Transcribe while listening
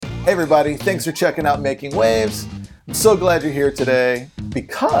Hey everybody, thanks for checking out Making Waves. I'm so glad you're here today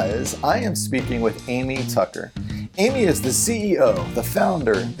because I am speaking with Amy Tucker. Amy is the CEO, the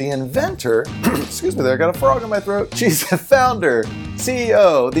founder, the inventor, excuse me there, I got a frog in my throat. She's the founder,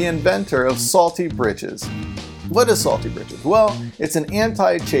 CEO, the inventor of Salty Britches. What is Salty Britches? Well, it's an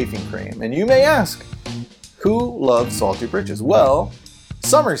anti-chafing cream. And you may ask, who loves Salty Britches? Well,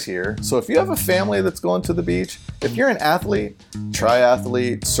 summer's here, so if you have a family that's going to the beach, if you're an athlete,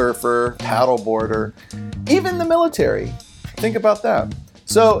 triathlete, surfer, paddleboarder, even the military, think about that.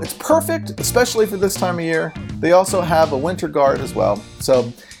 So it's perfect, especially for this time of year. They also have a winter guard as well.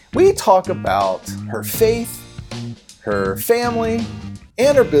 So we talk about her faith, her family,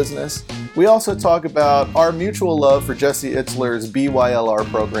 and her business. We also talk about our mutual love for Jesse Itzler's BYLR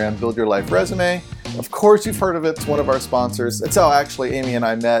program, Build Your Life Resume. Of course, you've heard of it. It's one of our sponsors. It's how actually Amy and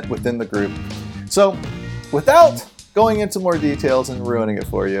I met within the group. So without going into more details and ruining it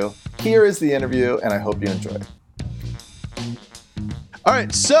for you, here is the interview, and I hope you enjoy it. All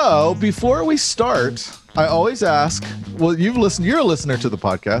right, so before we start, I always ask, well, you're a listener to the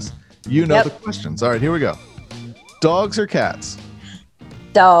podcast. You know the questions. All right, here we go. Dogs or cats?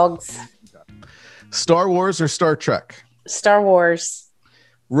 Dogs. Star Wars or Star Trek? Star Wars.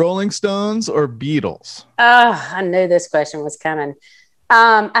 Rolling Stones or Beatles? Oh, I knew this question was coming.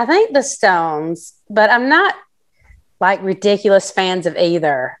 I think the Stones, but I'm not like ridiculous fans of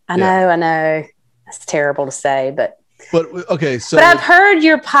either. I know. It's terrible to say, but okay. So, but I've heard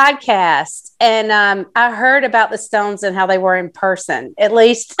your podcast, and I heard about the Stones and how they were in person. At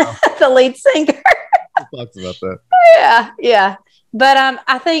least the lead singer. Talks about that. Yeah. But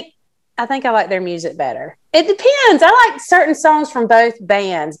I think I like their music better. It depends. I like certain songs from both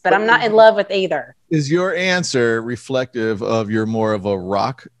bands, but I'm not in love with either. Is your answer reflective of you're more of a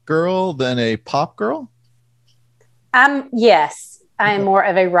rock girl than a pop girl? Yes, I am more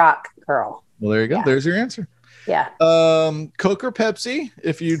of a rock girl. Well, there you go. Yeah. There's your answer. Yeah. Coke or Pepsi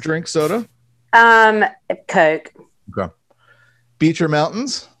if you drink soda? Coke. Okay. Beach or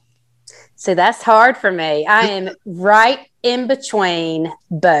mountains? So that's hard for me. I am right in between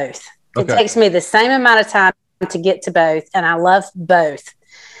both. It takes me the same amount of time to get to both, and I love both.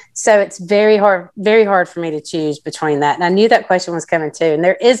 So it's very hard for me to choose between that. And I knew that question was coming too. And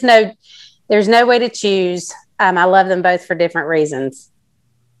there's no way to choose. I love them both for different reasons.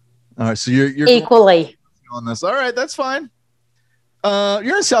 All right, so you're equally on this. All right, that's fine.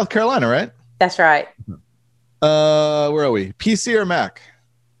 You're in South Carolina, right? That's right. Where are we? PC or Mac?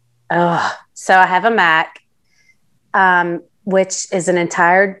 So I have a Mac, which is an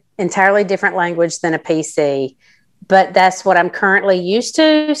entirely different language than a PC, but that's what I'm currently used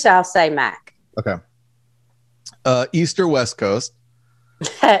to. So I'll say Mac. Okay. East or West Coast?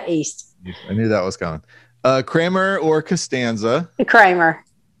 East. I knew that was coming. Kramer or Costanza? Kramer.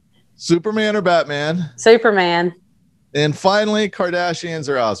 Superman or Batman? Superman. And finally, Kardashians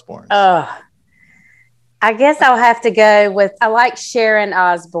or Osbournes? I guess I'll have to go with, I like Sharon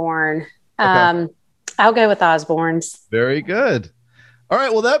Osbourne. Okay. I'll go with Osbournes. Very good. All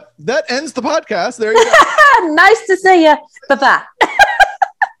right. Well, that ends the podcast. There you go. Nice to see you. Bye-bye.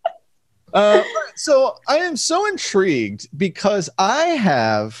 So I am so intrigued because I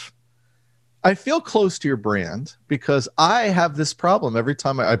feel close to your brand because I have this problem every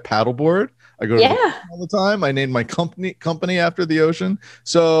time I paddleboard. I go to the ocean all the time. I named my company after the ocean.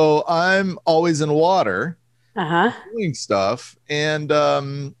 So I'm always in water doing stuff. And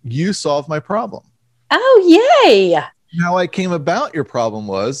you solved my problem. Oh, yay. How I came about your problem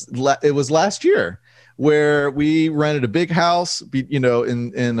was it was last year where we rented a big house, in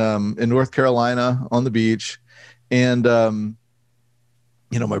North Carolina on the beach. And,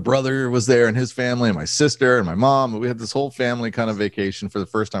 my brother was there and his family and my sister and my mom. We had this whole family kind of vacation for the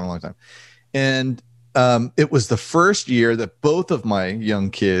first time in a long time. And it was the first year that both of my young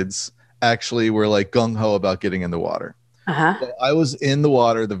kids actually were like gung-ho about getting in the water. So I was in the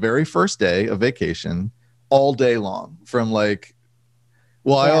water the very first day of vacation all day long from I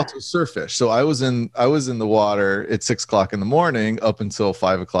also surf fish. So I was in the water at 6:00 in the morning up until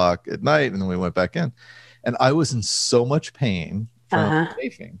 5:00 at night. And then we went back in and I was in so much pain from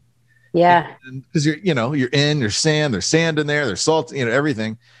chafing. Yeah. Because you're in, there's sand in there, there's salt,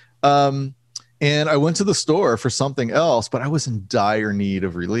 everything. And I went to the store for something else, but I was in dire need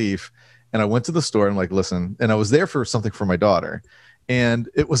of relief. And I went to the store and I'm like, listen, and I was there for something for my daughter. And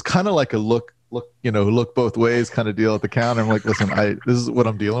it was kind of like a look both ways kind of deal at the counter. I'm like, listen, this is what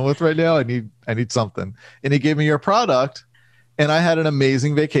I'm dealing with right now. I need something. And he gave me your product and I had an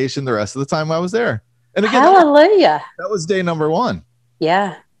amazing vacation the rest of the time I was there. And again, hallelujah. That was day number 1.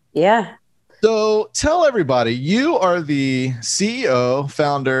 Yeah. Yeah. So tell everybody, you are the CEO,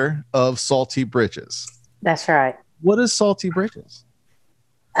 founder of Salty Britches. That's right. What is Salty Britches?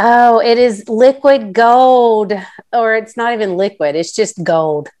 Oh, it is liquid gold, or it's not even liquid. It's just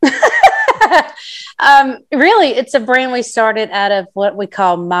gold. Really, it's a brand we started out of what we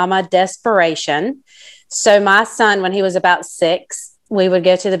call Mama Desperation. So my son, when he was about 6, we would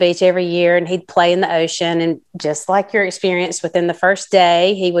go to the beach every year and he'd play in the ocean. And just like your experience, within the first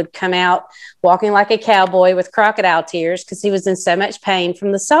day, he would come out walking like a cowboy with crocodile tears because he was in so much pain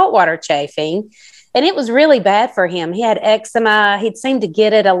from the saltwater chafing. And it was really bad for him. He had eczema. He'd seemed to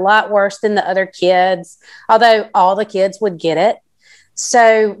get it a lot worse than the other kids, although all the kids would get it.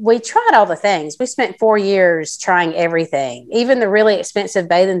 So we tried all the things. We spent 4 years trying everything, even the really expensive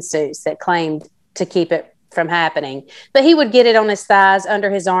bathing suits that claimed to keep it from happening. But he would get it on his thighs, under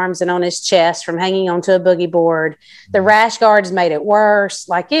his arms, and on his chest from hanging onto a boogie board. The rash guards made it worse.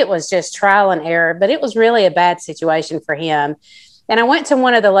 Like, it was just trial and error, but it was really a bad situation for him. And I went to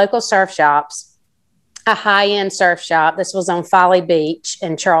one of the local surf shops, a high-end surf shop. This was on Folly Beach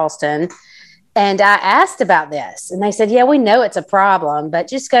in Charleston. And I asked about this, and they said, yeah, we know it's a problem, but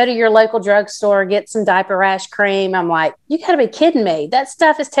just go to your local drugstore, get some diaper rash cream. I'm like, you got to be kidding me. That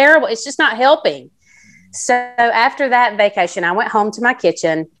stuff is terrible. It's just not helping. So after that vacation, I went home to my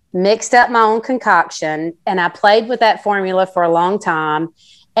kitchen, mixed up my own concoction, and I played with that formula for a long time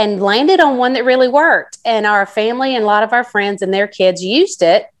and landed on one that really worked. And our family and a lot of our friends and their kids used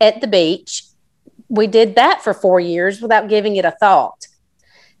it at the beach. We did that for 4 years without giving it a thought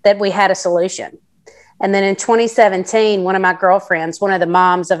that we had a solution. And then in 2017, one of my girlfriends, one of the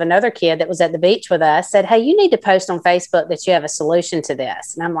moms of another kid that was at the beach with us, said, hey, you need to post on Facebook that you have a solution to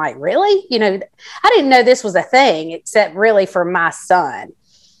this. And I'm like, really? I didn't know this was a thing, except really for my son.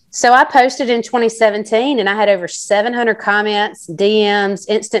 So I posted in 2017 and I had over 700 comments, DMs,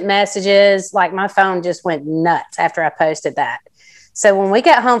 instant messages. Like, my phone just went nuts after I posted that. So when we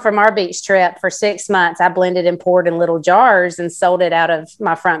got home from our beach trip for 6 months, I blended and poured in little jars and sold it out of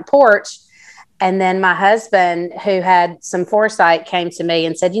my front porch. And then my husband, who had some foresight, came to me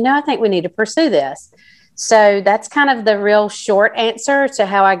and said, I think we need to pursue this. So that's kind of the real short answer to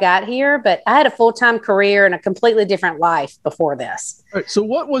how I got here. But I had a full-time career and a completely different life before this. All right, so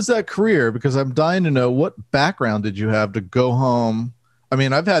what was that career? Because I'm dying to know, what background did you have to go home? I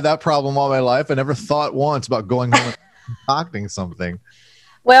mean, I've had that problem all my life. I never thought once about going home and concocting something.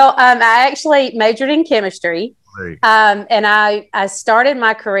 Well, I actually majored in chemistry. And I started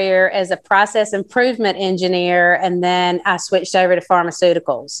my career as a process improvement engineer, and then I switched over to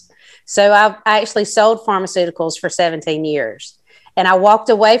pharmaceuticals. So I actually sold pharmaceuticals for 17 years, and I walked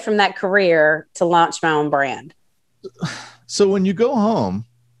away from that career to launch my own brand. So when you go home,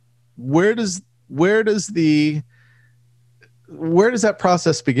 where does that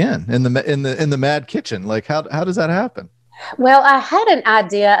process begin in the mad kitchen? Like, how does that happen? Well, I had an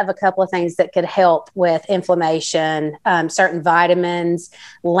idea of a couple of things that could help with inflammation, certain vitamins.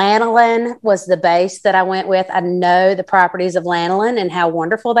 Lanolin was the base that I went with. I know the properties of lanolin and how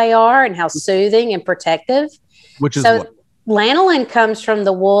wonderful they are and how soothing and protective. Which is what? Lanolin comes from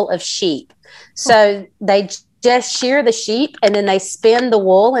the wool of sheep. So they just shear the sheep and then they spin the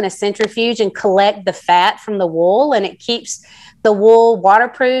wool in a centrifuge and collect the fat from the wool, and it keeps the wool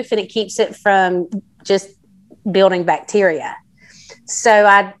waterproof and it keeps it from just building bacteria. So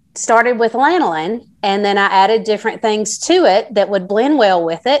I started with lanolin, and then I added different things to it that would blend well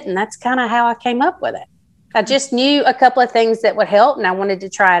with it. And that's kind of how I came up with it. I just knew a couple of things that would help, and I wanted to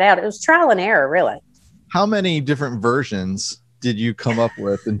try it out. It was trial and error, really. How many different versions did you come up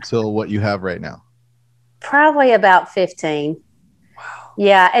with until what you have right now? Probably about 15. Wow.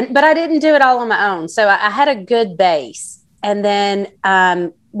 Yeah. But I didn't do it all on my own. So I had a good base. And then,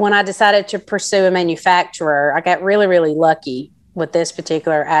 when I decided to pursue a manufacturer, I got really, really lucky with this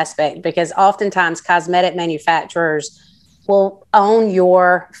particular aspect, because oftentimes cosmetic manufacturers will own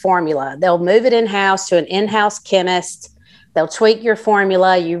your formula. They'll move it in-house to an in-house chemist. They'll tweak your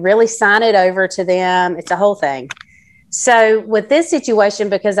formula. You really sign it over to them. It's a whole thing. So with this situation,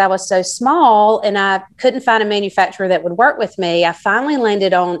 because I was so small and I couldn't find a manufacturer that would work with me, I finally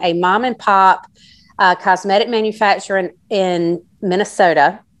landed on a mom and pop cosmetic manufacturer in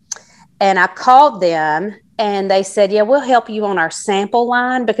Minnesota. And I called them and they said, yeah, we'll help you on our sample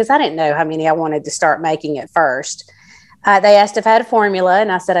line, because I didn't know how many I wanted to start making at first. They asked if I had a formula,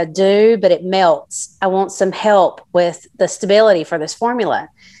 and I said, I do, but it melts. I want some help with the stability for this formula.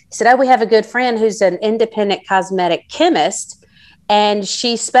 He said, oh, we have a good friend who's an independent cosmetic chemist, and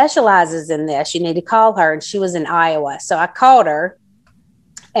she specializes in this. You need to call her. And she was in Iowa. So I called her,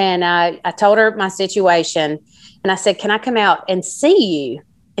 and I told her my situation. And I said, can I come out and see you?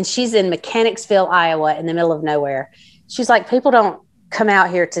 and she's in Mechanicsville, Iowa, in the middle of nowhere. She's like, people don't come out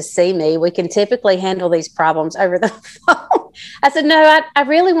here to see me. We can typically handle these problems over the phone. I said, no, I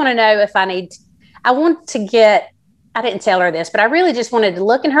really want to know if I want to get, I didn't tell her this, but I really just wanted to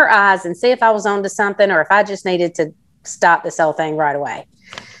look in her eyes and see if I was onto something or if I just needed to stop this whole thing right away.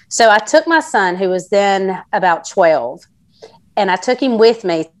 So I took my son, who was then about 12, and I took him with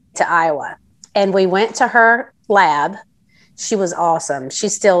me to Iowa. And we went to her lab. She was awesome.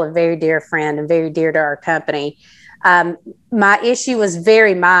 She's still a very dear friend and very dear to our company. My issue was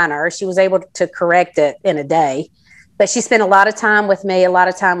very minor. She was able to correct it in a day, but she spent a lot of time with me, a lot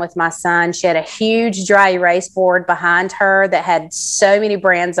of time with my son. She had a huge dry erase board behind her that had so many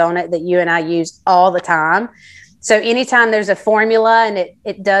brands on it that you and I use all the time. So anytime there's a formula and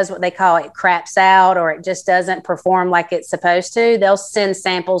it does what they call it craps out, or it just doesn't perform like it's supposed to, they'll send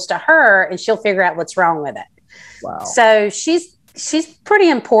samples to her and she'll figure out what's wrong with it. Wow. So she's pretty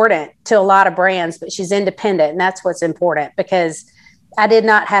important to a lot of brands, but she's independent. And that's what's important, because I did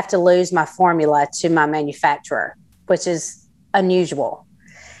not have to lose my formula to my manufacturer, which is unusual.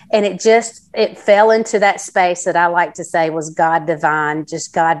 And it fell into that space that I like to say was God divine,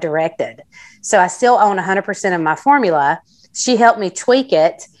 just God directed. So I still own 100% of my formula. She helped me tweak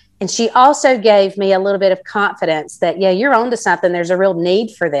it. And she also gave me a little bit of confidence that, yeah, you're onto something. There's a real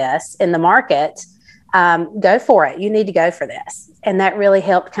need for this in the market. Go for it. You need to go for this. And that really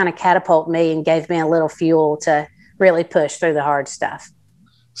helped kind of catapult me and gave me a little fuel to really push through the hard stuff.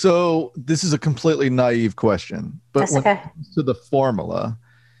 So this is a completely naive question, but That's when okay. it comes to the formula,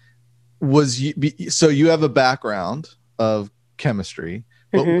 so you have a background of chemistry,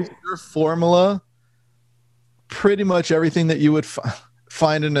 but was your formula pretty much everything that you would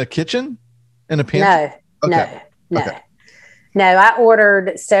find in a kitchen, in a pantry? No, I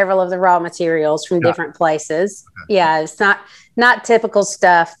ordered several of the raw materials from different places. Okay. Yeah, it's not typical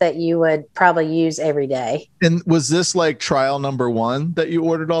stuff that you would probably use every day. And was this like trial number one that you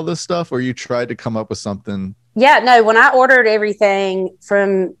ordered all this stuff, or you tried to come up with something? Yeah, no, when I ordered everything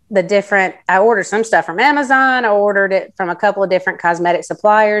from I ordered some stuff from Amazon. I ordered it from a couple of different cosmetic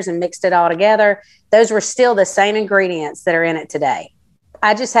suppliers and mixed it all together. Those were still the same ingredients that are in it today.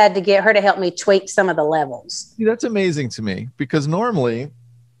 I just had to get her to help me tweak some of the levels. That's amazing to me, because normally,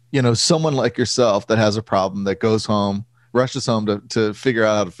 someone like yourself that has a problem that goes home, rushes home to figure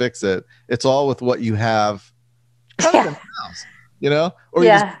out how to fix it. It's all with what you have kind of in the house, or you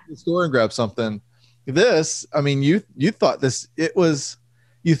just go to the store and grab something. This, I mean, you thought this,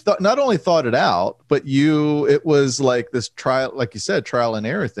 you not only thought it out, but it was like this trial, like you said, trial and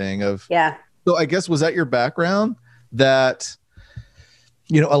error thing of, So I guess, was that your background that,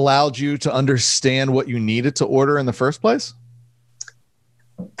 allowed you to understand what you needed to order in the first place?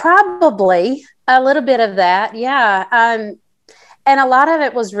 Probably a little bit of that. Yeah. And a lot of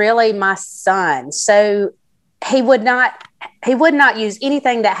it was really my son. So he would not use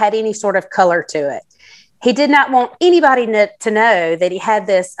anything that had any sort of color to it. He did not want anybody to know that he had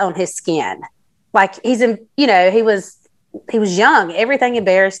this on his skin. Like he was young. Everything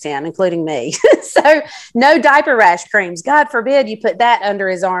embarrassed him, including me. So no diaper rash creams. God forbid you put that under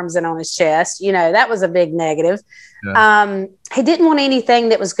his arms and on his chest. That was a big negative. Yeah. He didn't want anything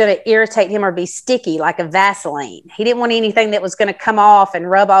that was going to irritate him or be sticky, like a Vaseline. He didn't want anything that was going to come off and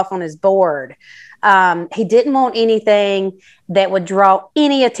rub off on his board. He didn't want anything that would draw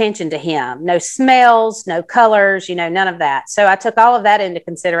any attention to him. No smells, no colors, none of that. So I took all of that into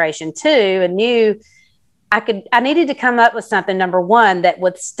consideration too, and knew I needed to come up with something, number one, that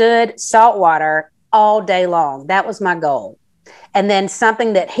withstood salt water all day long. That was my goal. And then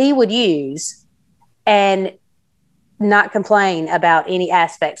something that he would use and not complain about any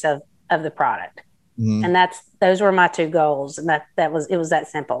aspects of the product. Mm-hmm. And those were my two goals. And it was that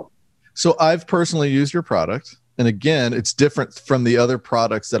simple. So I've personally used your product. And again, it's different from the other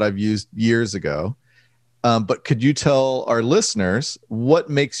products that I've used years ago. But could you tell our listeners what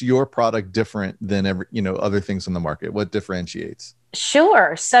makes your product different than other things on the market? What differentiates?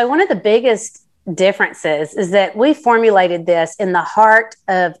 Sure. So one of the biggest differences is that we formulated this in the heart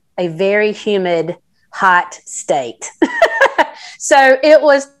of a very humid, hot state. So it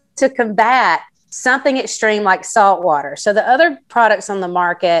was to combat something extreme like salt water. So the other products on the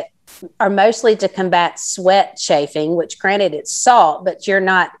market are mostly to combat sweat chafing, which granted it's salt, but you're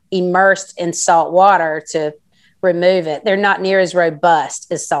not immersed in salt water to remove it. They're not near as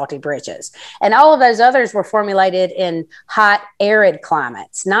robust as Salty Britches. And all of those others were formulated in hot, arid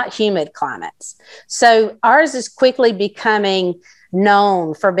climates, not humid climates. So ours is quickly becoming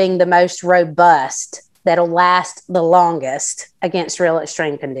known for being the most robust, that'll last the longest against real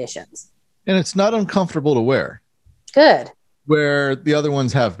extreme conditions. And it's not uncomfortable to wear. Good. where the other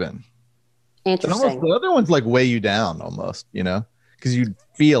ones have been. Interesting. The other ones like weigh you down almost, because you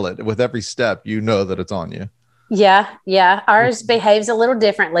feel it with every step. You know that it's on you. Yeah. Ours behaves a little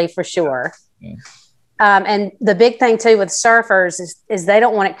differently for sure. Yeah. And the big thing too with surfers is they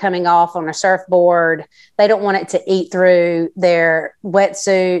don't want it coming off on a surfboard. They don't want it to eat through their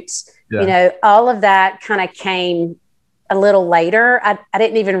wetsuits. Yeah. All of that kind of came a little later. I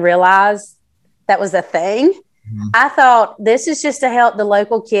didn't even realize that was a thing. Mm-hmm. I thought this is just to help the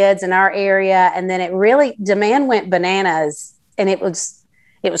local kids in our area. And then demand went bananas, and it was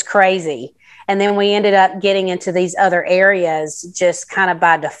crazy. And then we ended up getting into these other areas just kind of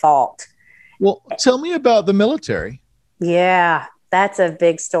by default. Well, tell me about the military. Yeah, that's a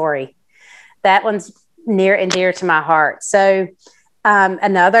big story. That one's near and dear to my heart. So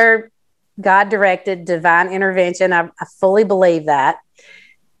another God-directed divine intervention. I fully believe that.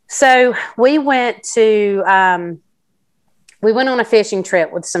 So we went on a fishing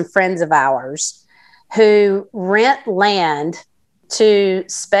trip with some friends of ours who rent land to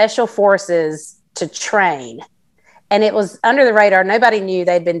special forces to train. And it was under the radar. Nobody knew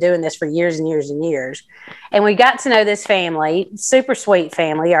they'd been doing this for years and years and years. And we got to know this family, super sweet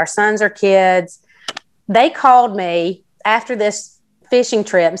family. Our sons are kids. They called me after this fishing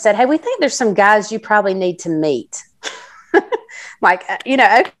trip and said, "Hey, we think there's some guys you probably need to meet." Okay,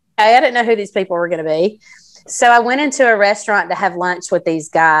 I didn't know who these people were going to be. So I went into a restaurant to have lunch with these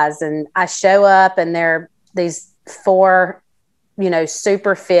guys, and I show up, and they're these 4,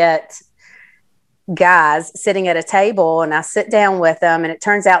 super fit guys sitting at a table, and I sit down with them, and it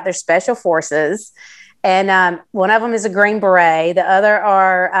turns out they're special forces. And one of them is a Green Beret. The other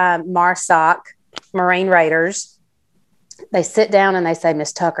are MARSOC, Marine Raiders. They sit down and they say,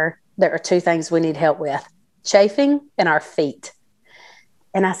 "Miss Tucker, there are 2 things we need help with: chafing and our feet."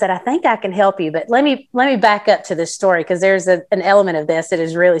 And I said, "I think I can help you, but let me back up to this story, because there's an element of this that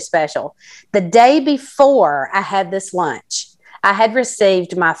is really special." The day before I had this lunch, I had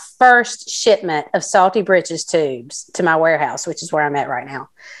received my first shipment of Salty Britches tubes to my warehouse, which is where I'm at right now.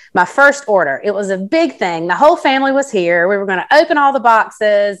 My first order. It was a big thing. The whole family was here. We were going to open all the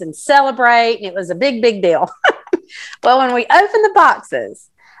boxes and celebrate, and it was a big, big deal. Well, when we opened the boxes,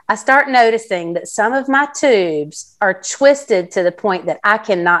 I start noticing that some of my tubes are twisted to the point that I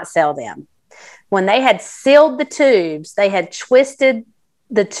cannot sell them. When they had sealed the tubes, they had twisted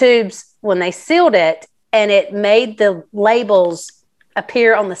the tubes when they sealed it, and it made the labels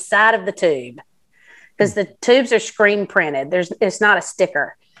appear on the side of the tube, because the tubes are screen printed. It's not a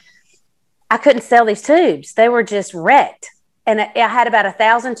sticker. I couldn't sell these tubes. They were just wrecked. And I had about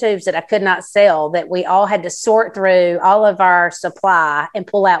 1,000 tubes that I could not sell, that we all had to sort through all of our supply and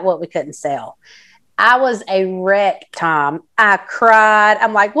pull out what we couldn't sell. I was a wreck, Tom. I cried.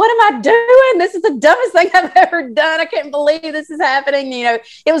 I'm like, what am I doing? This is the dumbest thing I've ever done. I can't believe this is happening.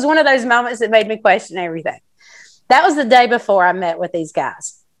 It was one of those moments that made me question everything. That was the day before I met with these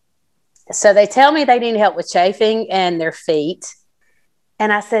guys. So they tell me they need help with chafing and their feet.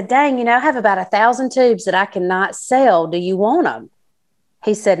 And I said, "Dang, I have about 1,000 tubes that I cannot sell. Do you want them?"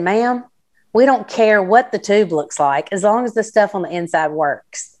 He said, "Ma'am, we don't care what the tube looks like, as long as the stuff on the inside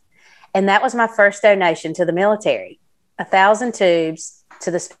works." And that was my first donation to the military, 1,000 tubes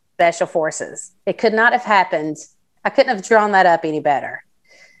to the special forces. It could not have happened. I couldn't have drawn that up any better.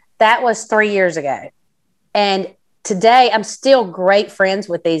 That was 3 years ago. And today, I'm still great friends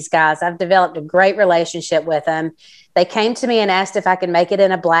with these guys. I've developed a great relationship with them. They came to me and asked if I could make it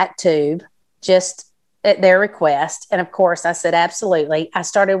in a black tube, just at their request. And of course, I said, absolutely. I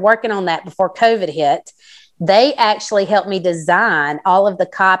started working on that before COVID hit. They actually helped me design all of the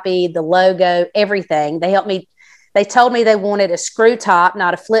copy, the logo, everything. They helped me. They told me they wanted a screw top,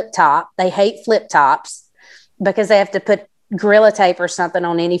 not a flip top. They hate flip tops because they have to put Gorilla Tape or something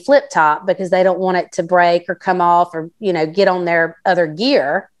on any flip top, because they don't want it to break or come off or, get on their other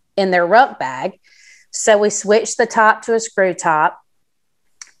gear in their ruck bag. So we switched the top to a screw top,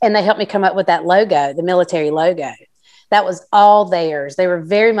 and they helped me come up with that logo, the military logo. That was all theirs. They were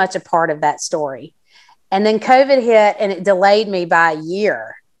very much a part of that story. And then COVID hit, and it delayed me by a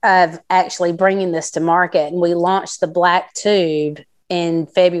year of actually bringing this to market. And we launched the black tube in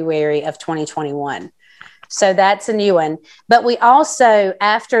February of 2021. So that's a new one. But we also,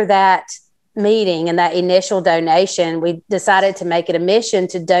 after that meeting and that initial donation, we decided to make it a mission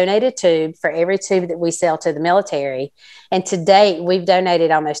to donate a tube for every tube that we sell to the military. And to date, we've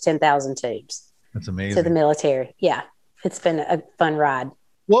donated almost 10,000 tubes. That's amazing. To the military. Yeah. It's been a fun ride.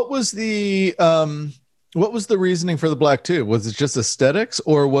 What was the reasoning for the black tube? Was it just aesthetics,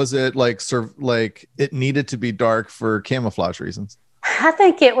 or was it like it needed to be dark for camouflage reasons? I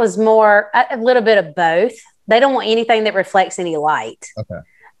think it was more a little bit of both. They don't want anything that reflects any light. Okay.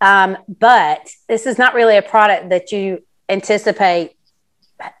 But this is not really a product that you anticipate,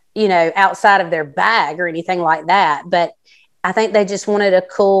 outside of their bag or anything like that. But I think they just wanted a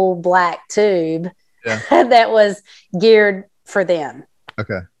cool black tube that was geared for them.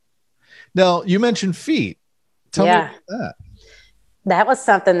 Okay. Now, you mentioned feet. Tell me about that. That was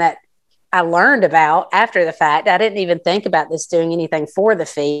something that I learned about after the fact. I didn't even think about this doing anything for the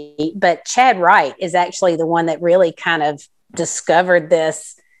feet, but Chad Wright is actually the one that really kind of discovered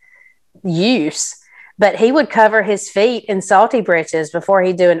this use. But he would cover his feet in Salty Britches before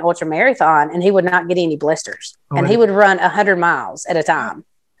he'd do an ultra marathon, and he would not get any blisters. And he would run 100 miles at a time,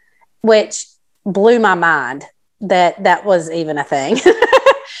 which blew my mind that was even a thing.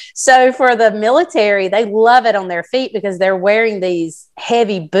 So for the military, they love it on their feet because they're wearing these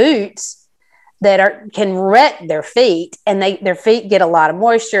heavy boots that can wreck their feet, and their feet get a lot of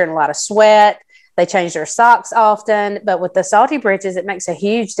moisture and a lot of sweat. They change their socks often, but with the Salty Britches, it makes a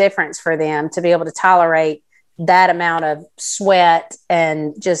huge difference for them to be able to tolerate that amount of sweat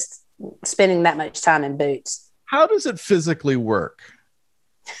and just spending that much time in boots. How does it physically work?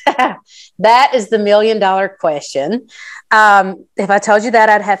 That is the $1 million question. If I told you that,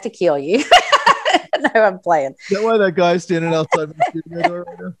 I'd have to kill you. No, I'm playing. Is that why that guy's standing outside the studio door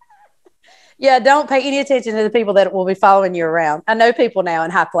right now? Yeah, don't pay any attention to the people that will be following you around. I know people now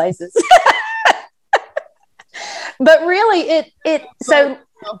in high places. But really, I thought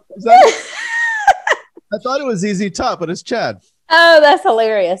it was Easy Top, but it's Chad. Oh, that's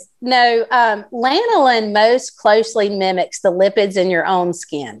hilarious. No, lanolin most closely mimics the lipids in your own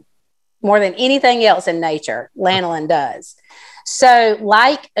skin more than anything else in nature. Lanolin does. So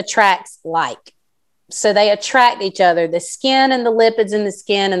like attracts like. So they attract each other. The skin and the lipids in the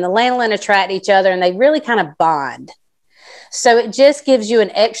skin and the lanolin attract each other, and they really kind of bond. So it just gives you an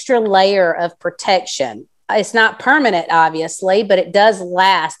extra layer of protection. It's not permanent, obviously, but it does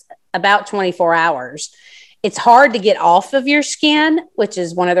last about 24 hours. It's hard to get off of your skin, which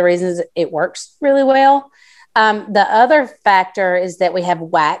is one of the reasons it works really well. The other factor is that we have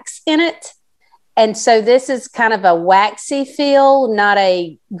wax in it. And so this is kind of a waxy feel, not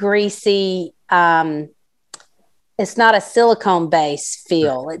a greasy, it's not a silicone-based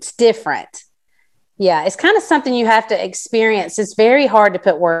feel. It's different. Yeah, it's kind of something you have to experience. It's very hard to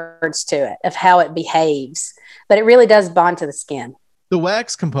put words to it of how it behaves, but it really does bond to the skin. The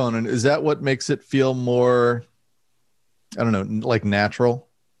wax component, is that what makes it feel more, I don't know, like natural?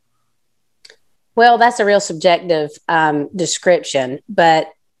 Well, that's a real subjective description,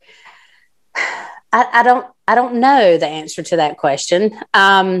 but I don't know the answer to that question.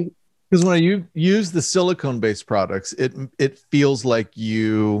 Because when you use the silicone-based products, it feels like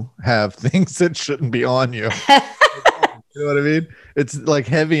you have things that shouldn't be on you. You know what I mean? It's like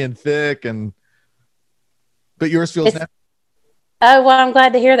heavy and thick, but yours feels natural. Oh, well, I'm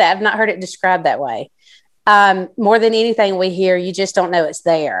glad to hear that. I've not heard it described that way. More than anything we hear, you just don't know it's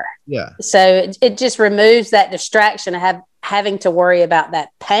there. Yeah. So it just removes that distraction of having to worry about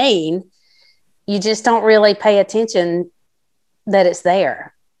that pain. You just don't really pay attention that it's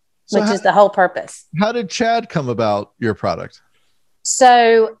there, which is the whole purpose. How did Chad come about your product?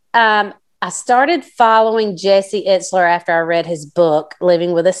 So I started following Jesse Itzler after I read his book,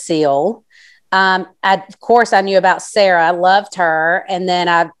 Living with a Seal. Of course, I knew about Sarah. I loved her. And then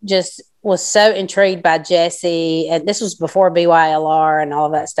I just was so intrigued by Jesse. And this was before BYLR and all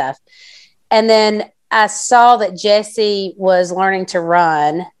of that stuff. And then I saw that Jesse was learning to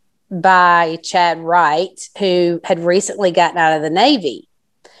run by Chad Wright, who had recently gotten out of the Navy.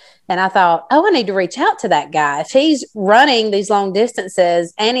 And I thought, I need to reach out to that guy. If he's running these long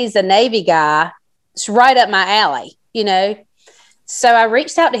distances and he's a Navy guy, it's right up my alley, So I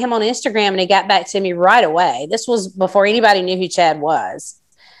reached out to him on Instagram, and he got back to me right away. This was before anybody knew who Chad was.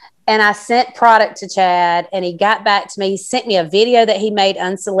 And I sent product to Chad, and he got back to me. He sent me a video that he made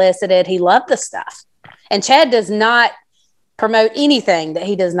unsolicited. He loved the stuff. And Chad does not promote anything that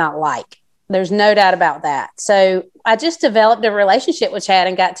he does not like. There's no doubt about that. So I just developed a relationship with Chad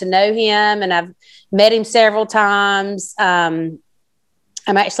and got to know him, and I've met him several times. I'm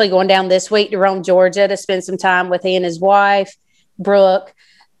actually going down this week to Rome, Georgia to spend some time with he and his wife, Brooke.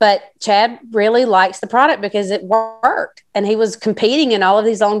 But Chad really likes the product because it worked, and he was competing in all of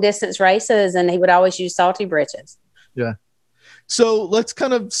these long distance races, and he would always use Salty Britches. Yeah. So let's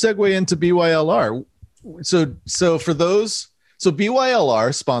kind of segue into BYLR. So for those,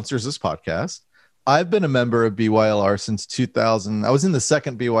 BYLR sponsors this podcast. I've been a member of BYLR since 2000. I was in the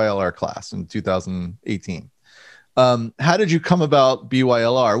second BYLR class in 2018. How did you come about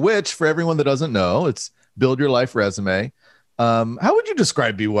BYLR? Which, for everyone that doesn't know, it's Build Your Life Resume. How would you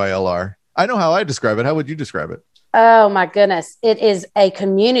describe BYLR? I know how I describe it. How would you describe it? Oh my goodness. It is a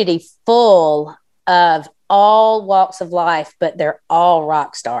community full of all walks of life, but they're all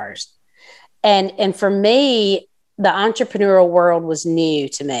rock stars. And for me, the entrepreneurial world was new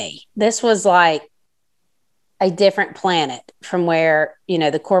to me. This was like a different planet from where,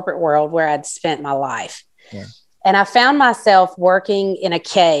 the corporate world where I'd spent my life. Yeah. And I found myself working in a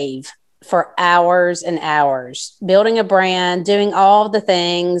cave for hours and hours, building a brand, doing all the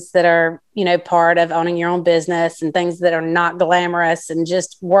things that are, part of owning your own business and things that are not glamorous, and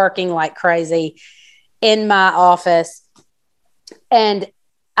just working like crazy in my office. And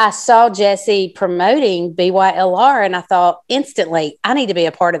I saw Jesse promoting BYLR, and I thought instantly, I need to be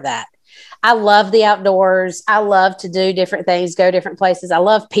a part of that. I love the outdoors. I love to do different things, go different places. I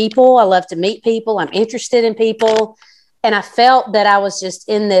love people. I love to meet people. I'm interested in people. And I felt that I was just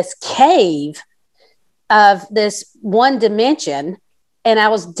in this cave of this one dimension. And I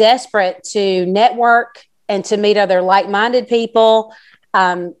was desperate to network and to meet other like-minded people,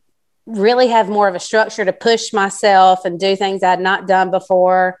 really have more of a structure to push myself and do things I had not done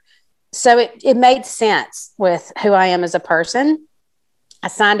before. So it made sense with who I am as a person. I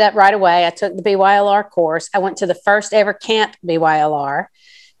signed up right away. I took the BYLR course. I went to the first ever camp BYLR,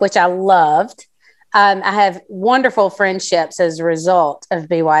 which I loved. I have wonderful friendships as a result of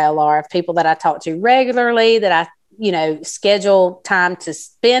BYLR, of people that I talk to regularly, that I, schedule time to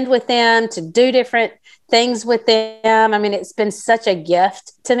spend with them, to do different things with them. I mean, it's been such a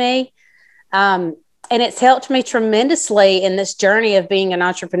gift to me. And it's helped me tremendously in this journey of being an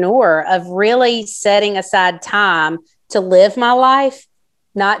entrepreneur, of really setting aside time to live my life,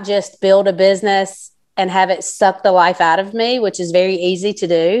 not just build a business and have it suck the life out of me, which is very easy to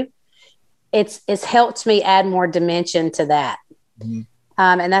do. It's helped me add more dimension to that. Mm-hmm.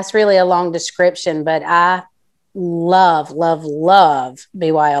 And that's really a long description, but I love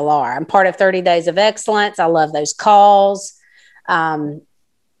BYLR. I'm part of 30 Days of Excellence. I love those calls.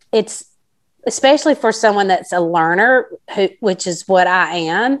 It's especially for someone that's a learner, which is what I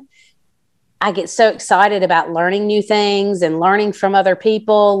am. I get so excited about learning new things and learning from other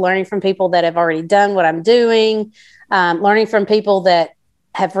people, learning from people that have already done what I'm doing, learning from people that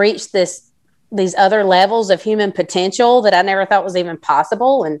have reached these other levels of human potential that I never thought was even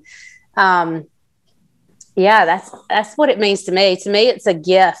possible. And that's what it means to me. To me, it's a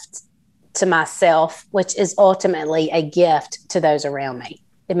gift to myself, which is ultimately a gift to those around me.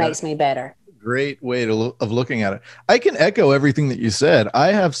 It makes me better. Great way of looking at it. I can echo everything that you said.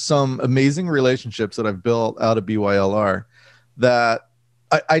 I have some amazing relationships that I've built out of BYLR that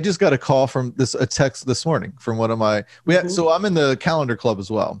I just got a call from a text this morning from one of my, so I'm in the calendar club as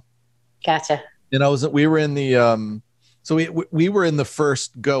well. Gotcha. And we were in the, so we were in the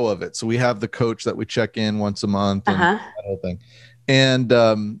first go of it. So we have the coach that we check in once a month and that whole thing. And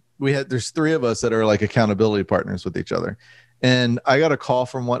there's three of us that are like accountability partners with each other. And I got a call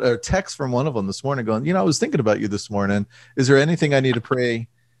from a text from one of them this morning going, I was thinking about you this morning. Is there anything I need to pray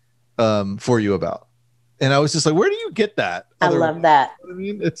for you about? And I was just like, where do you get that? I love that. You know what I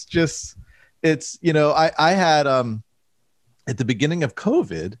mean, I had, at the beginning of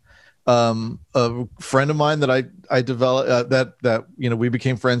COVID, a friend of mine that I developed that we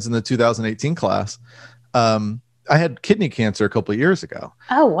became friends in the 2018 class. I had kidney cancer a couple of years ago.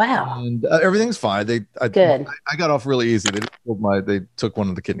 Oh, wow. And everything's fine. Good. I got off really easy. They took one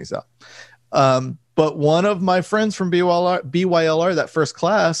of the kidneys out. But one of my friends from BYLR, that first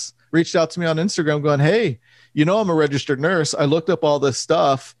class, reached out to me on Instagram going, hey, I'm a registered nurse. I looked up all this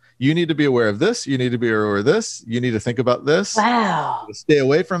stuff. You need to be aware of this. You need to be aware of this. You need to think about this. Wow. Stay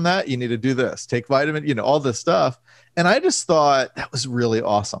away from that. You need to do this. Take vitamin, all this stuff. And I just thought that was really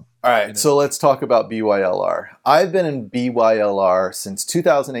awesome. All right, so let's talk about BYLR. I've been in BYLR since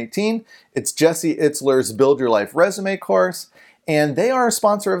 2018. It's Jesse Itzler's Build Your Life Resume course, and they are a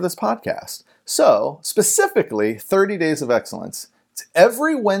sponsor of this podcast. So, specifically, 30 Days of Excellence. It's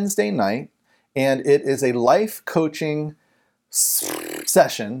every Wednesday night, and it is a life coaching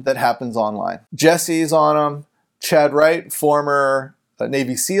session that happens online. Jesse's on them. Chad Wright, former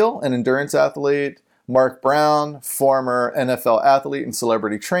Navy SEAL and endurance athlete. Mark Brown, former NFL athlete and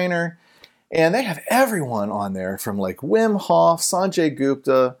celebrity trainer. And they have everyone on there from like Wim Hof, Sanjay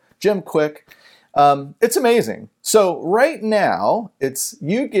Gupta, Jim Quick. It's amazing. So right now,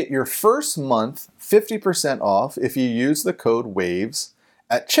 you get your first month 50% off if you use the code WAVES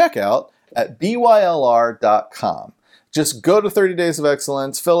at checkout at bylr.com. Just go to 30 Days of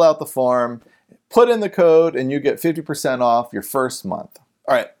Excellence, fill out the form, put in the code, and you get 50% off your first month.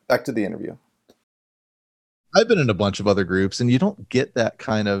 All right, back to the interview. I've been in a bunch of other groups, and you don't get that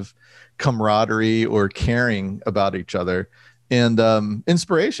kind of camaraderie or caring about each other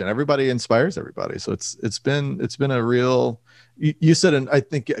inspiration. Everybody inspires everybody. So it's been a real, you said, and I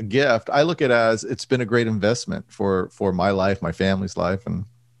think a gift. I look at it as it's been a great investment for my life, my family's life. And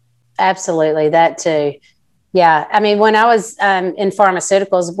absolutely, that too. Yeah. I mean, when I was in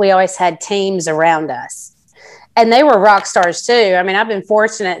pharmaceuticals, we always had teams around us, and they were rock stars too. I mean, I've been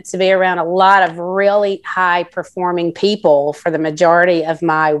fortunate to be around a lot of really high performing people for the majority of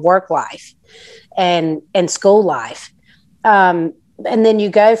my work life and school life. And then you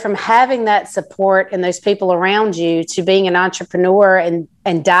go from having that support and those people around you to being an entrepreneur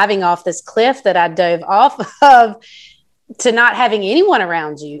and diving off this cliff that I dove off of, to not having anyone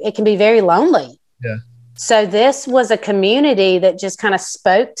around you. It can be very lonely. Yeah. So this was a community that just kind of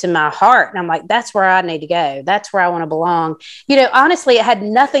spoke to my heart. And I'm like, that's where I need to go. That's where I want to belong. Honestly, it had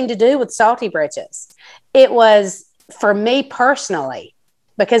nothing to do with Salty Britches. It was for me personally,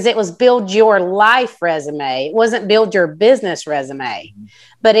 because it was build your life resume. It wasn't build your business resume,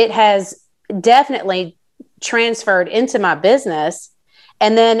 but it has definitely transferred into my business.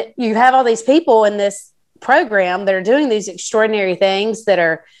 And then you have all these people in this program that are doing these extraordinary things that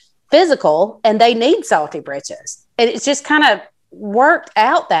are physical, and they need Salty Britches. And it's just kind of worked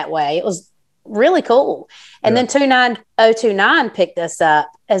out that way. It was really cool. And then 29029 picked us up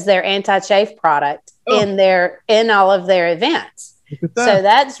as their anti-chafe product in all of their events. So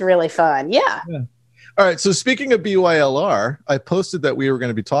that's really fun. Yeah. All right. So speaking of BYLR, I posted that we were going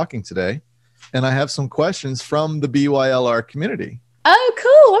to be talking today, and I have some questions from the BYLR community. Oh,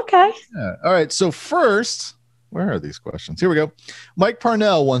 cool. Okay. Yeah. All right. So first, where are these questions? Here we go. Mike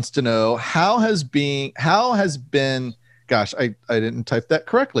Parnell wants to know how has been, gosh, I didn't type that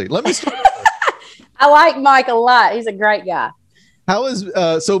correctly. Let me start. I like Mike a lot. He's a great guy.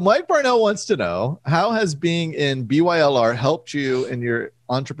 So Mike Parnell wants to know, how has being in BYLR helped you in your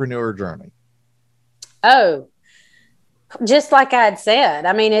entrepreneur journey? Oh, just like I had said,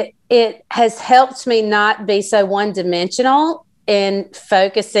 I mean, it has helped me not be so one-dimensional in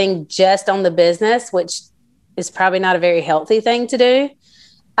focusing just on the business, which is probably not a very healthy thing to do.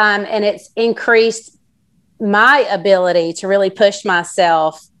 And it's increased my ability to really push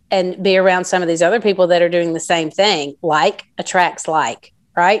myself and be around some of these other people that are doing the same thing. Like attracts like,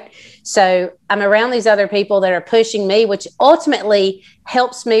 right? So I'm around these other people that are pushing me, which ultimately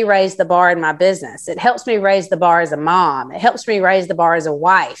helps me raise the bar in my business. It helps me raise the bar as a mom. It helps me raise the bar as a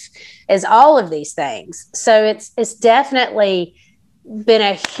wife, as all of these things. So it's definitely been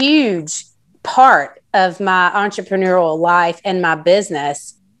a huge part of my entrepreneurial life and my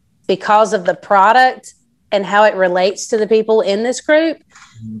business because of the product and how it relates to the people in this group,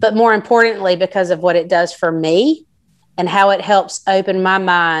 but more importantly, because of what it does for me and how it helps open my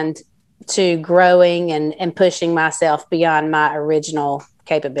mind to growing and pushing myself beyond my original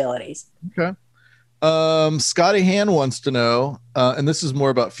capabilities. Okay. Scotty Han wants to know, and this is more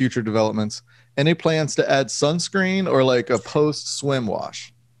about future developments, any plans to add sunscreen or like a post swim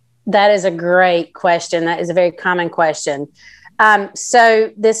wash? That is a great question. That is a very common question.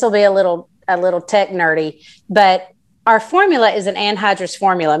 So this will be a little tech nerdy, but our formula is an anhydrous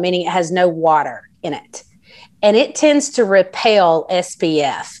formula, meaning it has no water in it. And it tends to repel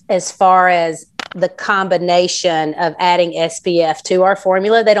SPF as far as the combination of adding SPF to our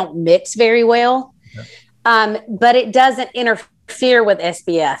formula. They don't mix very well, but it doesn't interfere with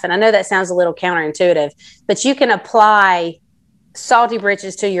SPF. And I know that sounds a little counterintuitive, but you can apply Salty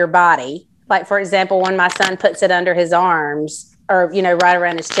Britches to your body. Like, for example, when my son puts it under his arms or, right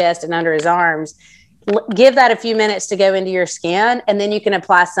around his chest and under his arms, give that a few minutes to go into your skin, and then you can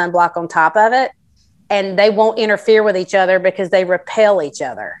apply sunblock on top of it, and they won't interfere with each other because they repel each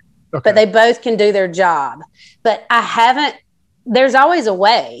other. Okay. But they both can do their job. But there's always a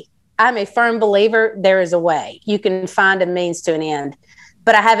way. I'm a firm believer there is a way. You can find a means to an end.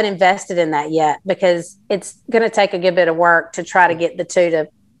 But I haven't invested in that yet because it's going to take a good bit of work to try to get the two to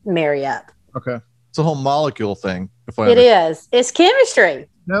marry up. Okay. It's a whole molecule thing. It is. It's chemistry.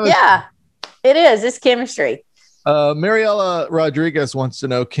 No, it is. It's chemistry. Mariela Rodriguez wants to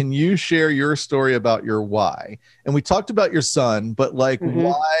know, can you share your story about your why? And we talked about your son, but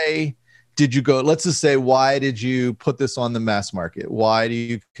why did you go? Let's just say, why did you put this on the mass market? Why do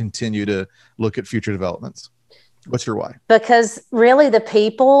you continue to look at future developments? What's your why? Because really the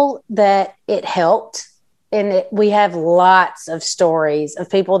people that it helped, and we have lots of stories of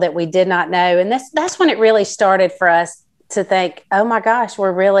people that we did not know. And that's when it really started for us to think, oh my gosh,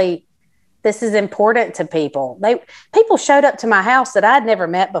 this is important to people. People showed up to my house that I'd never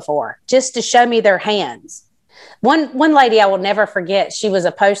met before just to show me their hands. One lady I will never forget, she was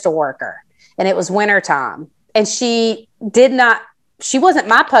a postal worker and it was wintertime. And she wasn't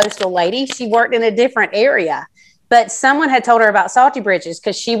my postal lady. She worked in a different area. But someone had told her about Salty Britches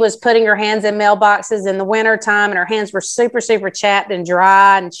because she was putting her hands in mailboxes in the winter time and her hands were super, super chapped and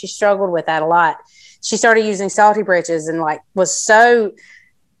dry. And she struggled with that a lot. She started using Salty Britches and like was so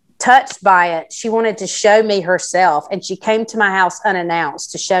touched by it. She wanted to show me herself. And she came to my house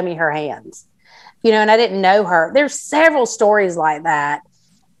unannounced to show me her hands, and I didn't know her. There's several stories like that.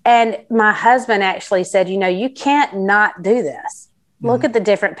 And my husband actually said, you can't not do this. Look at the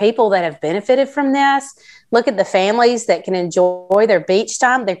different people that have benefited from this. Look at the families that can enjoy their beach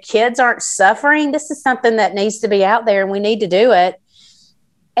time. Their kids aren't suffering. This is something that needs to be out there and we need to do it.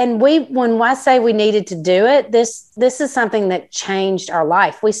 And when I say we needed to do it, this is something that changed our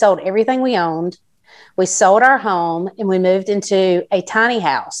life. We sold everything we owned. We sold our home and we moved into a tiny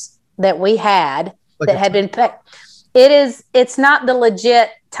house that we had that had been paid. It's not the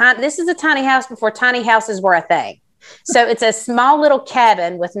legit time. This is a tiny house before tiny houses were a thing. So it's a small little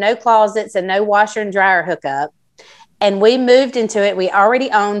cabin with no closets and no washer and dryer hookup. And we moved into it. We already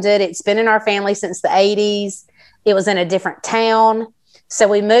owned it. It's been in our family since the 80s. It was in a different town. So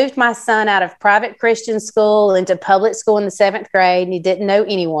we moved my son out of private Christian school into public school in the 7th grade. And he didn't know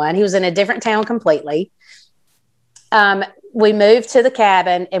anyone. He was in a different town completely. We moved to the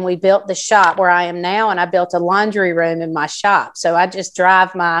cabin and we built the shop where I am now. And I built a laundry room in my shop. So I just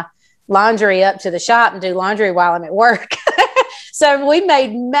drive my laundry up to the shop and do laundry while I'm at work. So we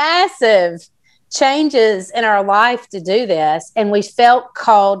made massive changes in our life to do this. And we felt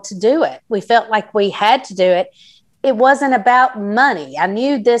called to do it. We felt like we had to do it. It wasn't about money. I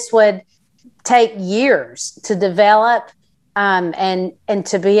knew this would take years to develop and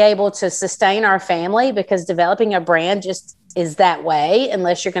to be able to sustain our family, because developing a brand just is that way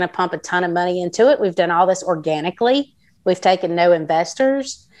unless you're going to pump a ton of money into it. We've done all this organically. We've taken no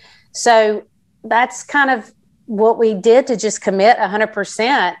investors. So that's kind of what we did, to just commit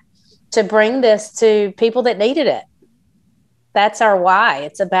 100% to bring this to people that needed it. That's our why.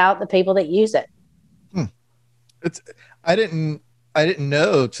 It's about the people that use it. I didn't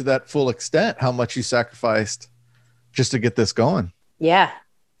know to that full extent how much you sacrificed just to get this going. Yeah,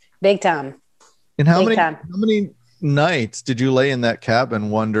 big time. And how many nights did you lay in that cabin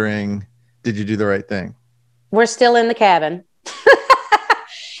wondering, did you do the right thing? We're still in the cabin.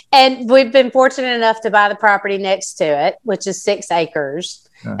 And we've been fortunate enough to buy the property next to it, which is 6 acres,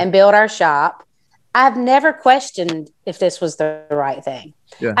 and build our shop. I've never questioned if this was the right thing.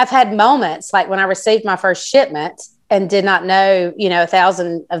 Yeah. I've had moments like when I received my first shipment and did not know,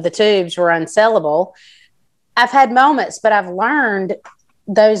 1,000 of the tubes were unsellable. I've had moments, but I've learned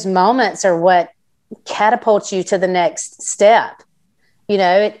those moments are what catapults you to the next step.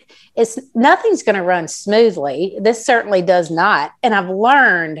 It's nothing's going to run smoothly. This certainly does not. And I've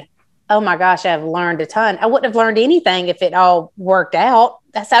learned, oh my gosh, I've learned a ton. I wouldn't have learned anything if it all worked out.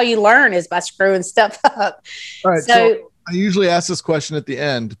 That's how you learn, is by screwing stuff up. All right. So I usually ask this question at the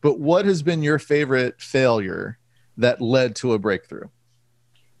end, but what has been your favorite failure that led to a breakthrough?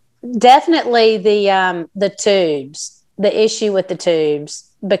 Definitely the tubes, the issue with the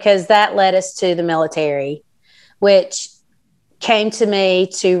tubes, because that led us to the military, which came to me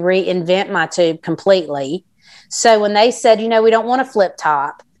to reinvent my tube completely. So when they said, we don't want a flip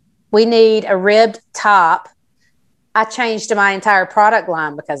top, we need a ribbed top, I changed my entire product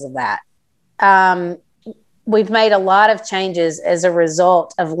line because of that. We've made a lot of changes as a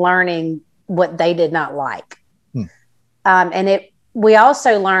result of learning what they did not like. We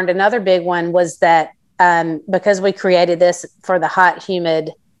also learned another big one was that because we created this for the hot,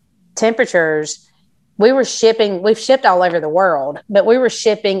 humid temperatures, we've shipped all over the world, but we were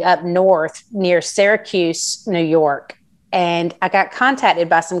shipping up north near Syracuse, New York. And I got contacted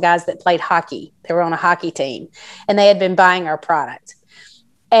by some guys that played hockey. They were on a hockey team and they had been buying our product.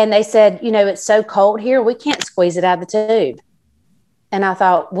 And they said, it's so cold here, we can't squeeze it out of the tube. And I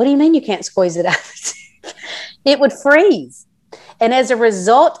thought, what do you mean you can't squeeze it out of the tube? It would freeze. And as a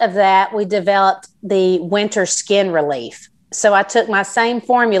result of that, we developed the winter skin relief. So I took my same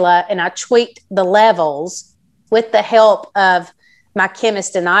formula and I tweaked the levels with the help of my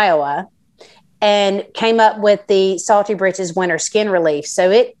chemist in Iowa and came up with the Salty Britches Winter Skin Relief.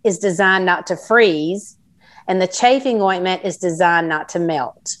 So it is designed not to freeze, and the chafing ointment is designed not to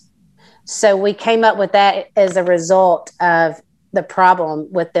melt. So we came up with that as a result of the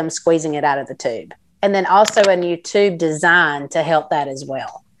problem with them squeezing it out of the tube. And then also a new tube design to help that as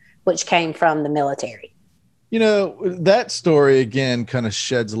well, which came from the military. That story, again, kind of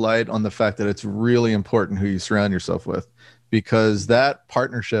sheds light on the fact that it's really important who you surround yourself with, because that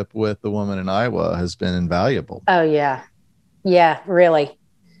partnership with the woman in Iowa has been invaluable. Oh, yeah. Yeah, really.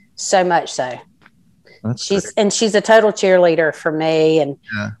 So much so. She's a total cheerleader for me. And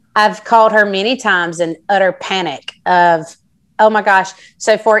I've called her many times in utter panic of, oh my gosh.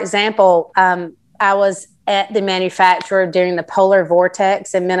 So for example, I was at the manufacturer during the polar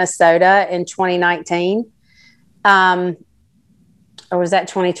vortex in Minnesota in 2019. Or was that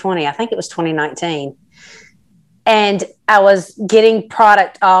 2020? I think it was 2019. And I was getting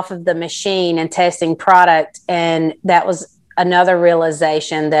product off of the machine and testing product. And that was another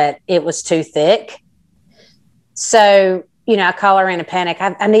realization that it was too thick. So, I call her in a panic.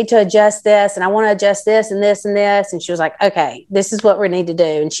 I need to adjust this, and I want to adjust this and this and this. And she was like, okay, this is what we need to do.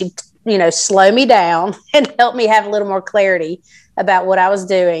 And she, slow me down and help me have a little more clarity about what I was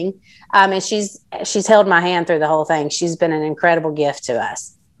doing. And she's held my hand through the whole thing. She's been an incredible gift to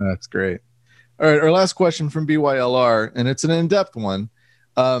us. That's great. All right. Our last question from BYLR, and it's an in-depth one.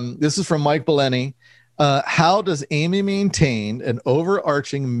 This is from Mike Belleni. How does Amy maintain an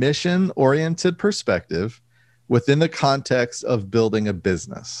overarching mission-oriented perspective within the context of building a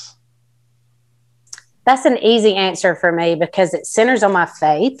business? That's an easy answer for me because it centers on my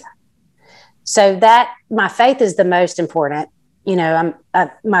faith. So that my faith is the most important.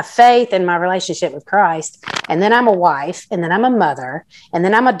 My faith and my relationship with Christ. And then I'm a wife, and then I'm a mother, and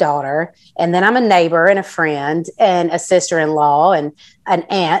then I'm a daughter, and then I'm a neighbor and a friend and a sister-in-law and an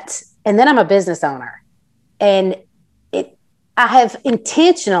aunt. And then I'm a business owner. And I have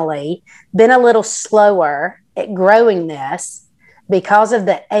intentionally been a little slower at growing this because of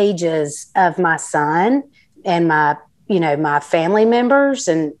the ages of my son and my family members,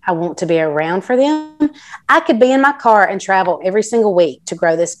 and I want to be around for them. I could be in my car and travel every single week to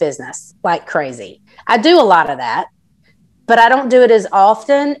grow this business like crazy. I do a lot of that, but I don't do it as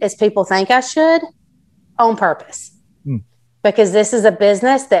often as people think I should on purpose. Because this is a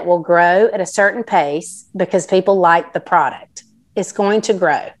business that will grow at a certain pace because people like the product. It's going to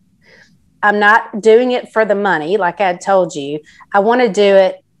grow. I'm not doing it for the money, like I told you. I want to do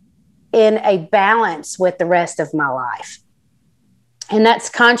it in a balance with the rest of my life. And that's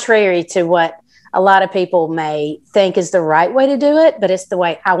contrary to what a lot of people may think is the right way to do it, but it's the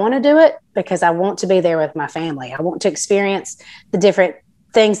way I want to do it because I want to be there with my family. I want to experience the different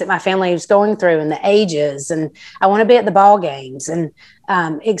things that my family is going through and the ages. And I want to be at the ball games and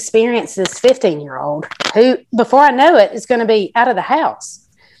experience this 15-year-old who, before I know it, is going to be out of the house.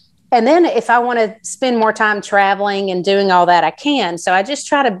 And then if I want to spend more time traveling and doing all that, I can. So I just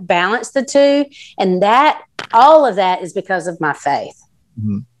try to balance the two. And all of that is because of my faith.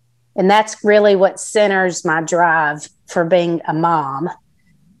 Mm-hmm. And that's really what centers my drive for being a mom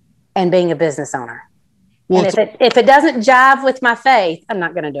and being a business owner. Well, and if it doesn't jive with my faith, I'm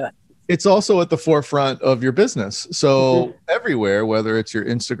not going to do it. It's also at the forefront of your business. So everywhere, whether it's your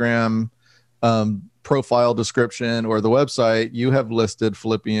Instagram profile description or the website, you have listed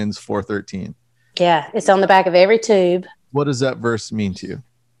Philippians 4:13. Yeah, it's on the back of every tube. What does that verse mean to you?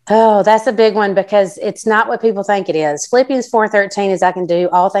 Oh, that's a big one because it's not what people think it is. Philippians 4:13 is I can do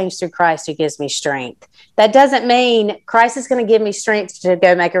all things through Christ who gives me strength. That doesn't mean Christ is going to give me strength to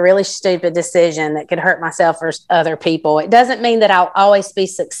go make a really stupid decision that could hurt myself or other people. It doesn't mean that I'll always be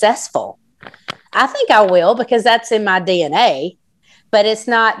successful. I think I will because that's in my DNA, but it's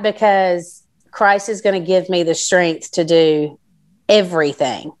not because Christ is going to give me the strength to do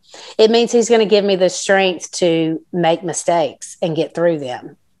everything. It means he's going to give me the strength to make mistakes and get through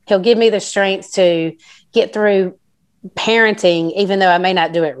them. He'll give me the strength to get through parenting, even though I may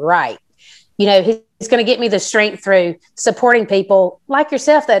not do it right. He's going to get me the strength through supporting people like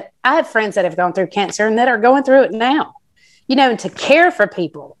yourself that I have friends that have gone through cancer and that are going through it now, and to care for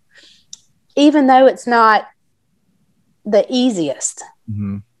people, even though it's not the easiest.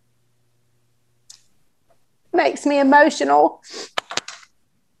 Mm-hmm. Makes me emotional.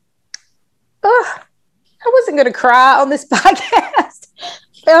 I wasn't going to cry on this podcast.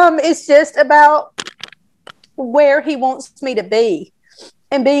 It's just about where he wants me to be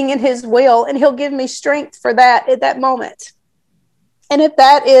and being in his will, and he'll give me strength for that at that moment. And if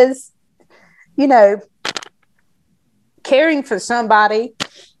that is, caring for somebody,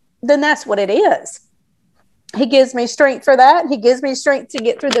 then that's what it is. He gives me strength for that. He gives me strength to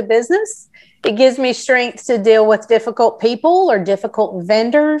get through the business. It gives me strength to deal with difficult people or difficult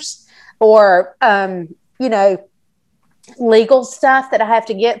vendors or, legal stuff that I have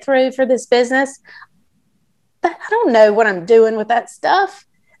to get through for this business. But I don't know what I'm doing with that stuff,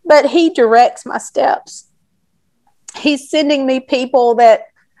 but he directs my steps. He's sending me people that,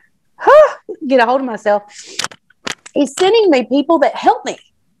 get a hold of myself. He's sending me people that help me.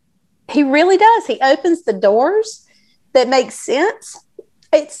 He really does. He opens the doors that make sense.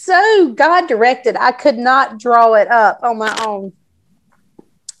 It's so God directed. I could not draw it up on my own.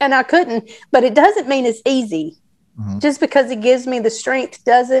 And I couldn't, but it doesn't mean it's easy. Just because he gives me the strength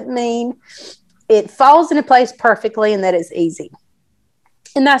doesn't mean it falls into place perfectly and that it's easy.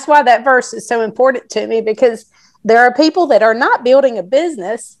 And that's why that verse is so important to me, because there are people that are not building a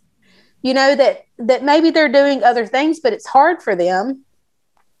business, that maybe they're doing other things, but it's hard for them.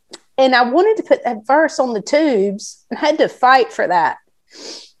 And I wanted to put that verse on the tubes and had to fight for that,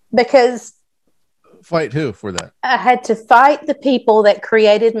 because fight who for that? I had to fight the people that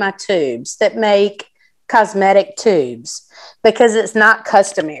created my tubes, that make cosmetic tubes, because it's not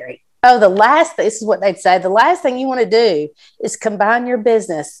customary. Oh, this is what they'd say. The last thing you want to do is combine your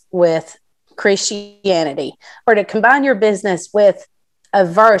business with Christianity, or to combine your business with a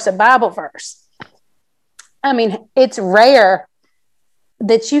Bible verse. I mean, it's rare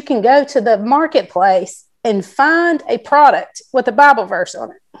that you can go to the marketplace and find a product with a Bible verse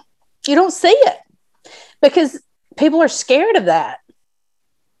on it. You don't see it because people are scared of that.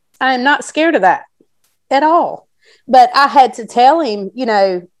 I am not scared of that at all. But I had to tell him,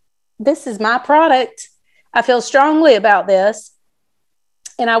 this is my product. I feel strongly about this.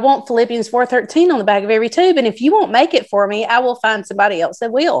 And I want Philippians 4:13 on the back of every tube. And if you won't make it for me, I will find somebody else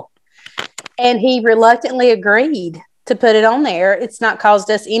that will. And he reluctantly agreed to put it on there. It's not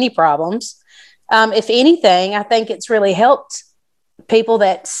caused us any problems. If anything, I think it's really helped people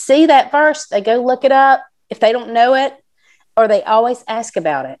that see that verse. They go look it up if they don't know it, or they always ask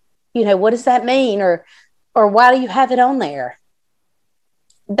about it. What does that mean? Or why do you have it on there?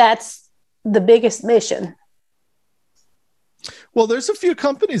 That's the biggest mission. Well, there's a few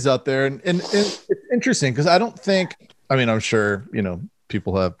companies out there, and it's interesting because I'm sure,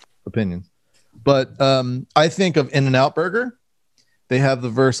 people have opinions, but I think of In-N-Out Burger. They have the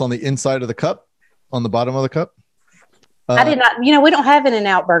verse on the inside of the cup, on the bottom of the cup. I did not, we don't have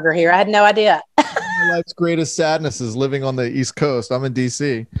In-N-Out Burger here. I had no idea. My life's greatest sadness is living on the East Coast. I'm in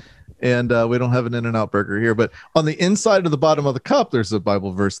DC, and we don't have an In-N-Out Burger here, but on the inside of the bottom of the cup, there's a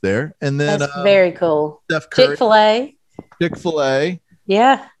Bible verse there. And then that's very cool. Steph Curry, Chick-fil-A.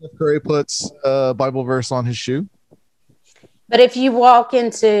 Yeah. Steph Curry puts a Bible verse on his shoe. But if you walk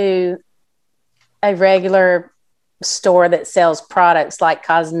into a regular store that sells products like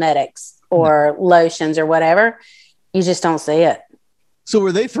cosmetics or lotions or whatever, you just don't see it. So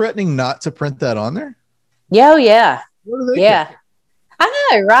were they threatening not to print that on there? Yeah. Yeah. Get? I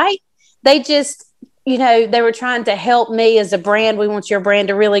know, right? They just, they were trying to help me as a brand. We want your brand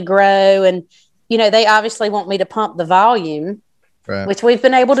to really grow. And, they obviously want me to pump the volume, right, which we've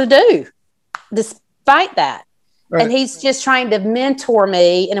been able to do despite that. Right. And he's just trying to mentor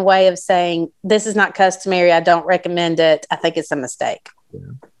me in a way of saying, this is not customary. I don't recommend it. I think it's a mistake. Yeah.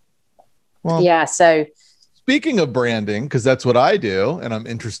 Well, yeah. So speaking of branding, because that's what I do and I'm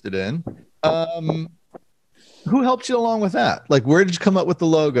interested in, who helped you along with that? Like, where did you come up with the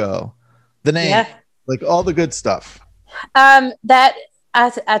logo, the name, like all the good stuff?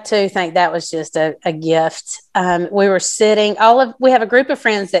 I too think that was just a gift. We were sitting, we have a group of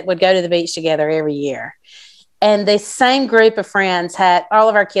friends that would go to the beach together every year. And the same group of friends had, all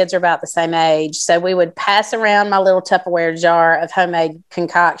of our kids are about the same age. So we would pass around my little Tupperware jar of homemade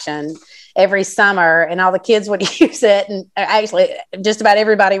concoction every summer, and all the kids would use it. And actually just about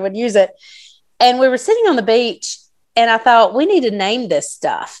everybody would use it. And we were sitting on the beach, and I thought, we need to name this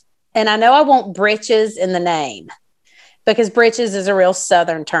stuff. And I know I want britches in the name, because britches is a real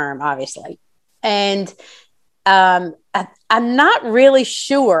Southern term, obviously. And I'm not really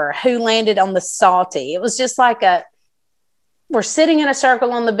sure who landed on the salty. It was just like we're sitting in a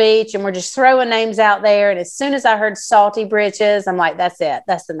circle on the beach and we're just throwing names out there. And as soon as I heard salty britches, I'm like, that's it.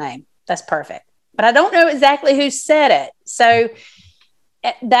 That's the name. That's perfect. But I don't know exactly who said it. So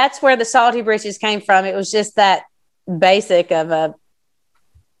that's where the salty britches came from. It was just that basic of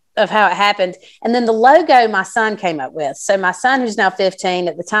how it happened. And then the logo my son came up with. So my son, who's now 15,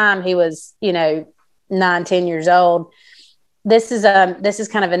 at the time he was, 9-10 years old. This is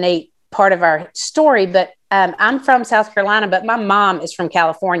kind of a neat part of our story, but I'm from South Carolina, but my mom is from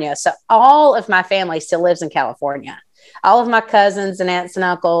California. So all of my family still lives in California. All of my cousins and aunts and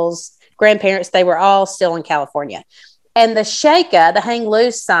uncles, grandparents, they were all still in California. And the shaka, the hang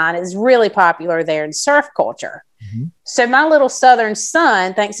loose sign, is really popular there in surf culture. Mm-hmm. So my little Southern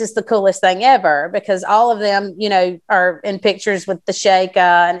son thinks it's the coolest thing ever, because all of them, are in pictures with the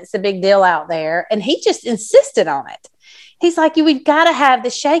shaka, and it's a big deal out there. And he just insisted on it. He's like, we've got to have the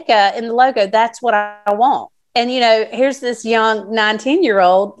shaka in the logo. That's what I want. And, here's this young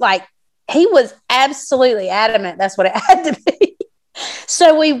 9-10-year-old, like, he was absolutely adamant that's what it had to be.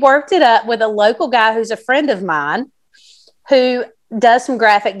 So we worked it up with a local guy who's a friend of mine, who does some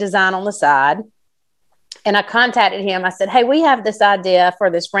graphic design on the side. And I contacted him. I said, hey, we have this idea for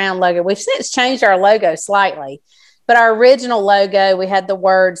this round logo. We've since changed our logo slightly, But our original logo, we had the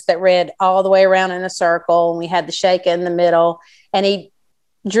words that read all the way around in a circle, and we had the shake in the middle, and he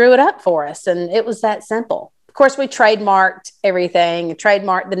drew it up for us, and it was that simple. Of course, we trademarked everything,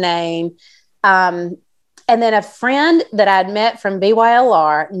 trademarked the name. And then a friend that I'd met from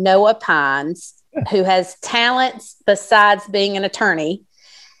BYLR, Noah Pines, who has talents besides being an attorney,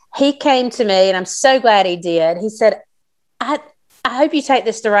 he came to me, and I'm so glad he did. He said, I hope you take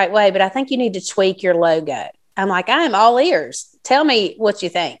this the right way, but I think you need to tweak your logo. I'm like, I am all ears. Tell me what you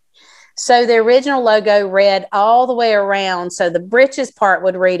think. So the original logo read all the way around. So the britches part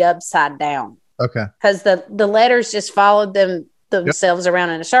would read upside down. Okay. Because the letters just followed themselves around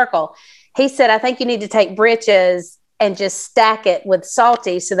in a circle. He said, I think you need to take britches and just stack it with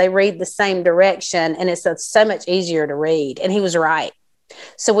salty so they read the same direction. And it's so much easier to read. And he was right.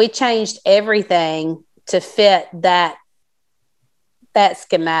 So we changed everything to fit that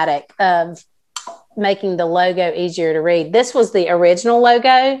schematic of making the logo easier to read. This was the original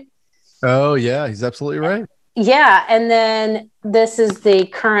logo. Oh yeah, he's absolutely right. Yeah, and then this is the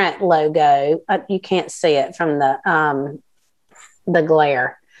current logo. You can't see it from the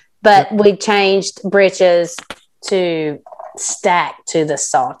glare, but we changed britches to stack to the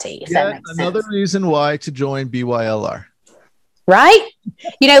salty. Yeah, another reason why to join BYLR. Right?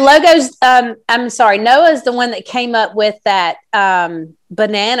 Logos, I'm sorry, Noah's the one that came up with that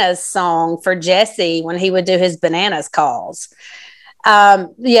Bananas song for Jesse when he would do his Bananas calls.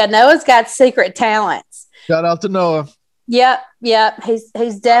 Noah's got secret talents. Shout out to Noah. Yep.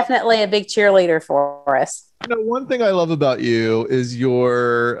 He's definitely a big cheerleader for us. One thing I love about you is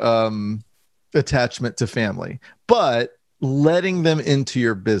your attachment to family, but letting them into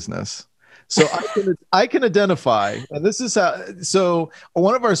your business. So I can identify, and this is how. So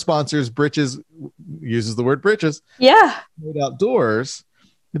one of our sponsors, Britches, uses the word britches. Yeah. Outdoors,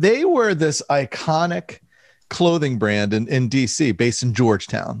 they were this iconic clothing brand in DC, based in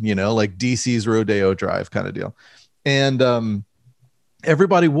Georgetown. Like DC's Rodeo Drive kind of deal, and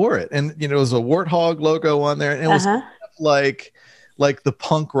everybody wore it, and it was a warthog logo on there, and it was like the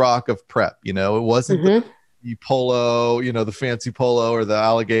punk rock of prep. It wasn't. The polo, the fancy polo or the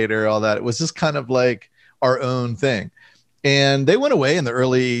alligator, all that. It was just kind of like our own thing. And they went away in the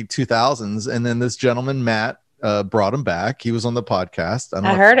early 2000s. And then this gentleman, Matt, brought him back. He was on the podcast.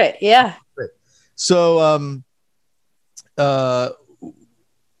 I heard it. Yeah. So I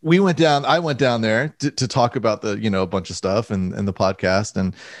went down there to talk about a bunch of stuff and the podcast.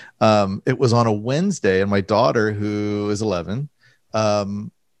 And it was on a Wednesday, and my daughter, who is 11, I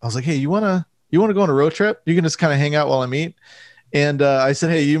was like, hey, you want to go on a road trip? You can just kind of hang out while I meet. And I said,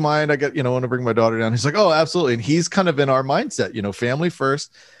 hey, you mind? I want to bring my daughter down. He's like, oh, absolutely. And he's kind of in our mindset, family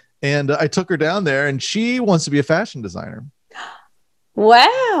first. And I took her down there, and she wants to be a fashion designer.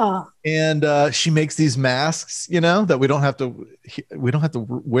 Wow. And she makes these masks, that we don't have to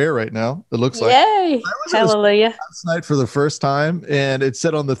wear right now. It looks like. Yay. Hallelujah. Last night for the first time, and it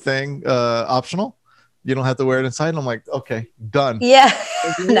said on the thing, optional. You don't have to wear it inside. And I'm like, okay, done. Yeah.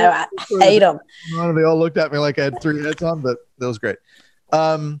 No, I hate them. They all looked at me like I had 3 heads on, but that was great.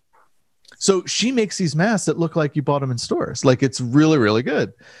 So she makes these masks that look like you bought them in stores. Like, it's really, really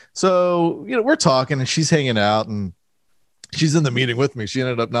good. So, we're talking, and she's hanging out, and she's in the meeting with me. She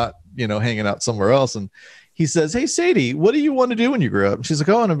ended up not, hanging out somewhere else. And he says, hey, Sadie, what do you want to do when you grow up? And she's like,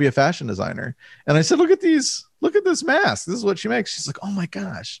 oh, I want to be a fashion designer. And I said, look at this mask. This is what she makes. She's like, oh my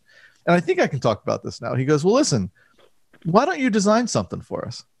gosh. And I think I can talk about this now. He goes, well, listen, why don't you design something for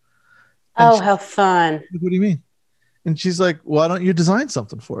us? And how fun. What do you mean? And she's like, why don't you design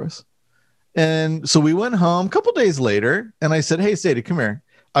something for us? And so we went home a couple days later, and I said, hey, Sadie, come here.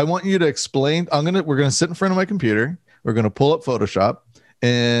 I want you to explain. We're going to sit in front of my computer. We're going to pull up Photoshop,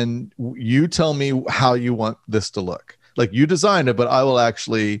 and you tell me how you want this to look. Like, you designed it, but I will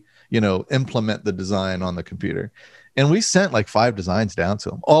actually, implement the design on the computer. And we sent like 5 designs down to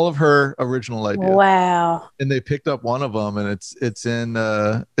them, all of her original ideas. Wow. And they picked up one of them, and it's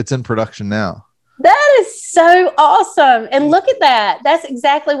in production now. That is so awesome. And look at that. That's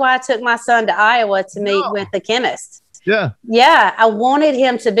exactly why I took my son to Iowa to meet with the chemist. Yeah. Yeah. I wanted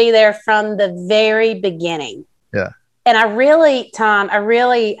him to be there from the very beginning. Yeah. And I'm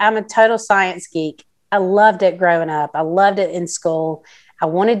a total science geek. I loved it growing up. I loved it in school. I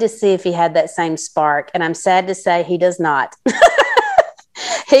wanted to see if he had that same spark, and I'm sad to say he does not.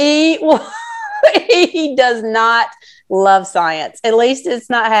 He does not love science. At least it's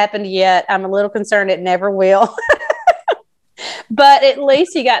not happened yet. I'm a little concerned it never will. But at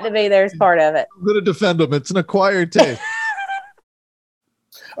least he got to be there as part of it. I'm going to defend him. It's an acquired taste.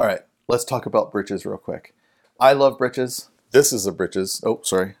 All right, let's talk about britches real quick. I love britches. This is a britches. Oh,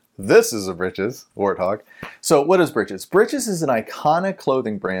 sorry. This is a Britches, Warthog. So what is Britches? Britches is an iconic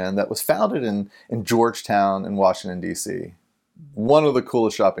clothing brand that was founded in Georgetown in Washington, D.C., one of the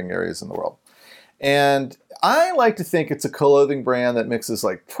coolest shopping areas in the world. And I like to think it's a clothing brand that mixes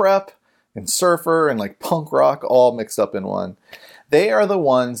like prep and surfer and like punk rock all mixed up in one. They are the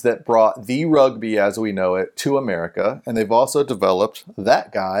ones that brought the rugby as we know it to America, and they've also developed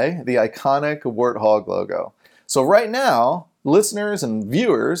that guy, the iconic Warthog logo. So right now, listeners and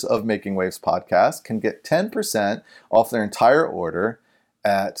viewers of Making Waves podcast can get 10% off their entire order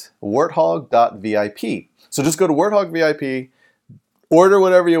at warthog.vip. So just go to Warthog VIP, order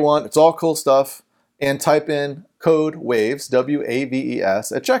whatever you want. It's all cool stuff, and type in code WAVES,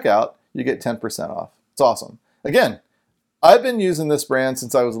 WAVES, at checkout. You get 10% off. It's awesome. Again, I've been using this brand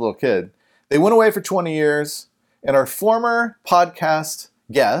since I was a little kid. They went away for 20 years, and our former podcast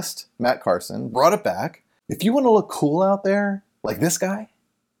guest, Matt Carson, brought it back. If you want to look cool out there, like this guy,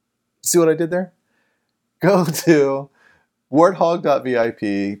 see what I did there? Go to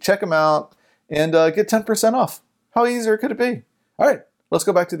warthog.vip, check them out, and get 10% off. How easier could it be? All right, let's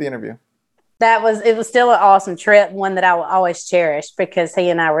go back to the interview. It was still an awesome trip, one that I will always cherish because he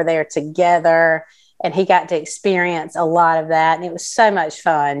and I were there together. And he got to experience a lot of that. And it was so much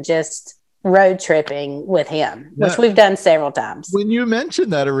fun just road tripping with him, which we've done several times. When you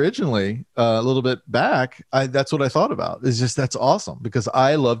mentioned that originally, a little bit back, that's what I thought about. It's just, that's awesome because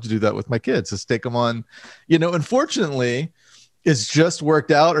I love to do that with my kids. Just take them on, unfortunately, it's just worked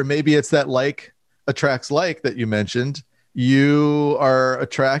out, or maybe it's that like attracts like that you mentioned. You are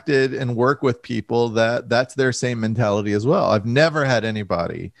attracted and work with people that's their same mentality as well. I've never had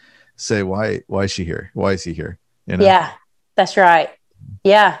anybody say, why is she here? Why is he here? Yeah, that's right.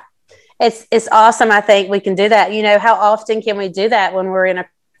 Yeah. It's awesome. I think we can do that. How often can we do that when we're in a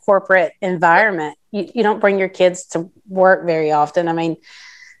corporate environment? You don't bring your kids to work very often. I mean,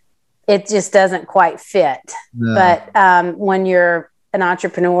 it just doesn't quite fit. No. But when you're an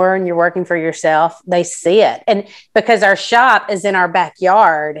entrepreneur and you're working for yourself, they see it. And because our shop is in our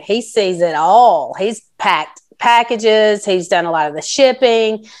backyard, he sees it all. He's packed packages. He's done a lot of the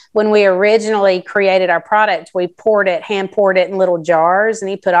shipping. When we originally created our product, we hand poured it in little jars, and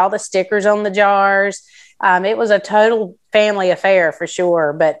he put all the stickers on the jars. It was a total family affair for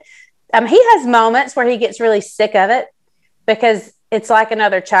sure. But he has moments where he gets really sick of it because it's like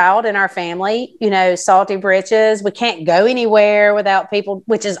another child in our family, Salty Britches. We can't go anywhere without people,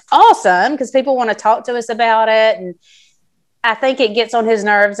 which is awesome because people want to talk to us about it. And I think it gets on his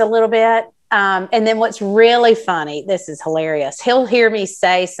nerves a little bit. And then what's really funny, this is hilarious. He'll hear me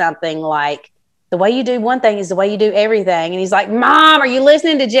say something like, the way you do one thing is the way you do everything. And he's like, Mom, are you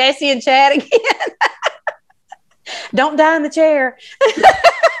listening to Jesse and Chad again? Don't die in the chair.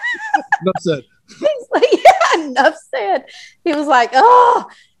 Enough said. He's like, yeah, enough said. He was like, oh,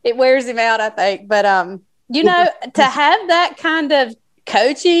 it wears him out, I think. But, to have that kind of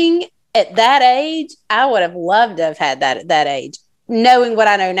coaching at that age, I would have loved to have had that at that age, knowing what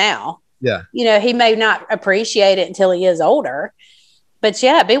I know now. Yeah. He may not appreciate it until he is older, but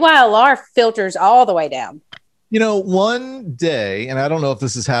yeah, BYLR filters all the way down. One day, and I don't know if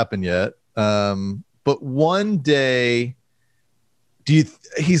this has happened yet, but one day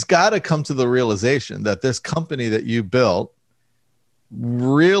he's got to come to the realization that this company that you built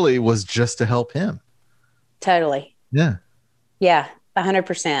really was just to help him. Totally. Yeah. Yeah.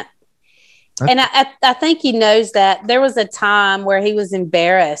 100%. And I think he knows that there was a time where he was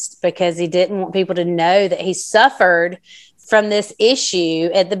embarrassed because he didn't want people to know that he suffered from this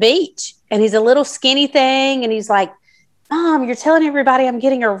issue at the beach. And he's a little skinny thing. And he's like, Mom, you're telling everybody I'm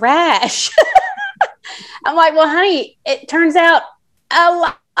getting a rash. I'm like, well, honey, it turns out a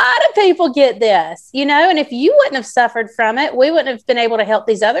lot of people get this, and if you wouldn't have suffered from it, we wouldn't have been able to help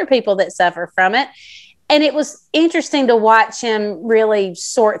these other people that suffer from it. And it was interesting to watch him really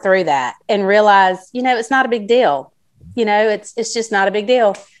sort through that and realize, it's not a big deal. It's just not a big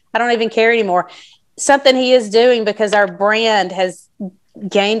deal. I don't even care anymore. Something he is doing because our brand has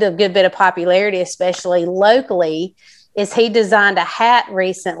gained a good bit of popularity, especially locally, is he designed a hat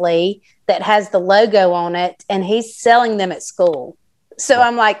recently that has the logo on it, and he's selling them at school. So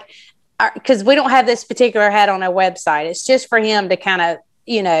I'm like, because we don't have this particular hat on our website. It's just for him to kind of,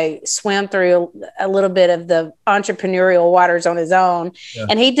 swim through a little bit of the entrepreneurial waters on his own. Yeah.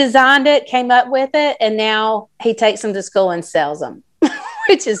 And he designed it, came up with it, and now he takes them to school and sells them,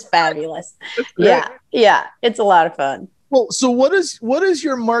 which is fabulous. Yeah. Yeah. It's a lot of fun. Well, so what is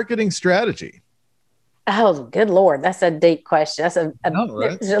your marketing strategy? Oh, good Lord. That's a deep question. That's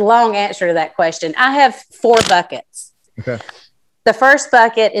there's a long answer to that question. I have 4 buckets. Okay. The first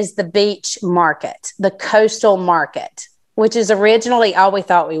bucket is the beach market, the coastal market. which is originally all we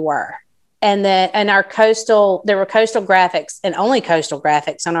thought we were. And then, and there were coastal graphics and only coastal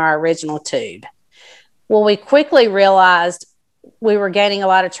graphics on our original tube. Well, we quickly realized we were gaining a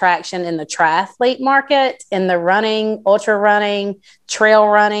lot of traction in the triathlete market, in the running, ultra running, trail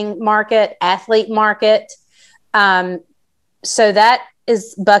running market, athlete market. So that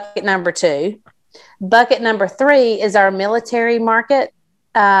is bucket number 2. Bucket number 3 is our military market.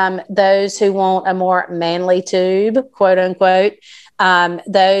 Those who want a more manly tube, quote unquote,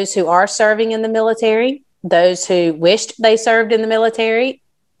 those who are serving in the military, those who wished they served in the military,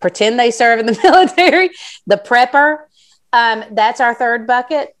 pretend they serve in the military, the prepper. That's our 3rd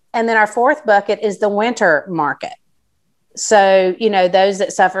bucket. And then our 4th bucket is the winter market. So, those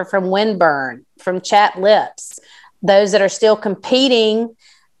that suffer from windburn, from chapped lips, those that are still competing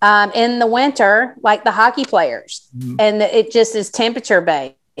in the winter, like the hockey players. Mm-hmm. And it just is temperature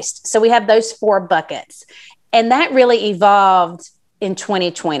based. So we have those 4 buckets. And that really evolved in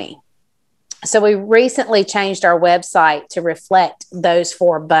 2020. So we recently changed our website to reflect those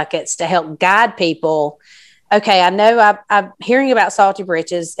 4 buckets to help guide people. Okay, I know I'm hearing about Salty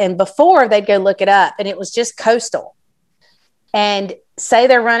Britches, and before they'd go look it up and it was just coastal. And say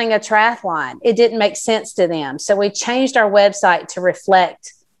they're running a triathlon, it didn't make sense to them. So we changed our website to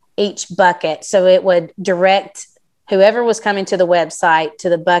reflect each bucket. So it would direct whoever was coming to the website to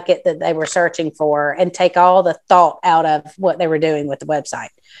the bucket that they were searching for and take all the thought out of what they were doing with the website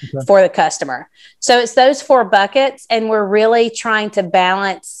for the customer. So it's those 4 buckets. And we're really trying to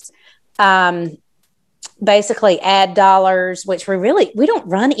balance basically ad dollars, which we don't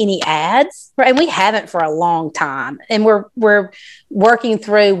run any ads, right? And we haven't for a long time. And we're working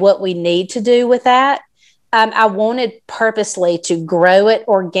through what we need to do with that. I wanted purposely to grow it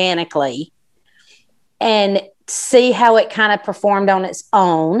organically and see how it kind of performed on its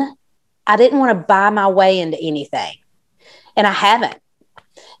own. I didn't want to buy my way into anything, and I haven't.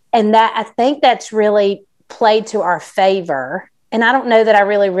 And I think that's really played to our favor. And I don't know that I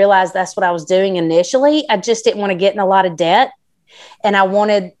really realized that's what I was doing initially. I just didn't want to get in a lot of debt. And I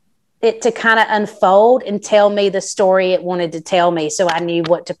wanted it to kind of unfold and tell me the story it wanted to tell me, so I knew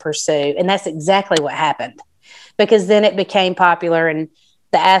what to pursue. And that's exactly what happened, because then it became popular in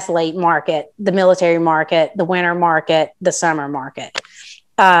the athlete market, the military market, the winter market, the summer market.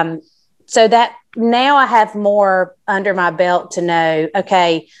 So that now I have more under my belt to know,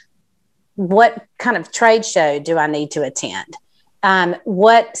 okay, what kind of trade show do I need to attend?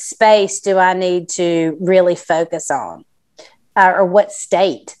 What space do I need to really focus on? Or what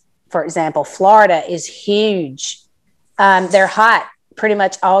state? For example, Florida is huge. They're hot pretty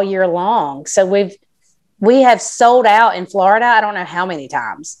much all year long. So we have sold out in Florida, I don't know how many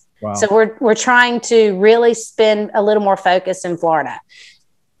times. Wow. So we're trying to really spend a little more focus in Florida.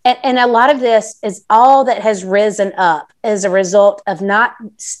 And a lot of this is all that has risen up as a result of not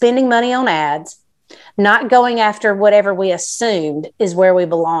spending money on ads, not going after whatever we assumed is where we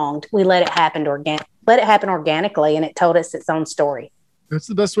belonged. We let it happen organically, and it told us its own story. That's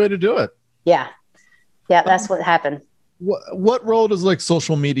the best way to do it. Yeah, that's what happened. What role does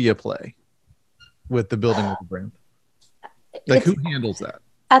social media play with the building of the brand? Who handles that?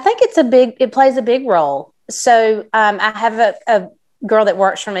 I think it plays a big role. So I have a girl that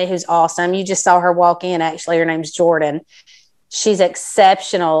works for me who's awesome. You just saw her walk in, actually. Her name's Jordan. She's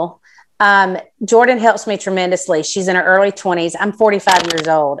exceptional. Jordan helps me tremendously. She's in her early 20s. I'm 45 years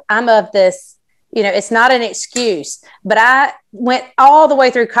old. I'm of this, it's not an excuse, but I went all the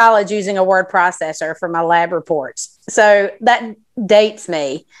way through college using a word processor for my lab reports. So that dates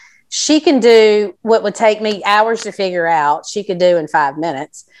me. She can do what would take me hours to figure out, she could do in 5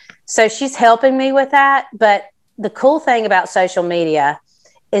 minutes. So she's helping me with that. But the cool thing about social media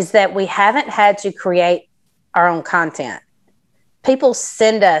is that we haven't had to create our own content. People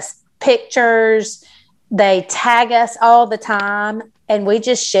send us pictures, they tag us all the time, and we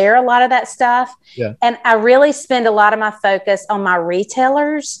just share a lot of that stuff. Yeah. And I really spend a lot of my focus on my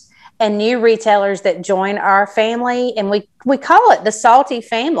retailers and new retailers that join our family. And we call it the Salty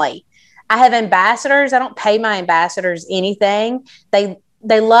family. I have ambassadors. I don't pay my ambassadors anything. They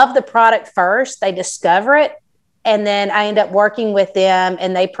love the product first. They discover it. And then I end up working with them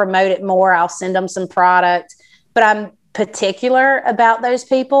and they promote it more. I'll send them some product, but I'm particular about those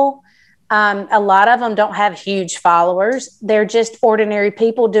people. A lot of them don't have huge followers. They're just ordinary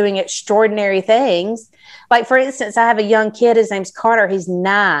people doing extraordinary things. Like, for instance, I have a young kid. His name's Carter. He's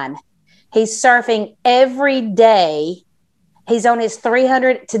 9. He's surfing every day. He's on his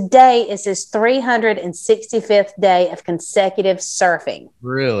today is his 365th day of consecutive surfing.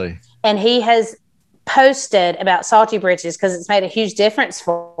 Really? And he has posted about Salty Britches because it's made a huge difference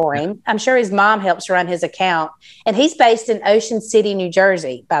for him. I'm sure his mom helps run his account, and he's based in Ocean City, New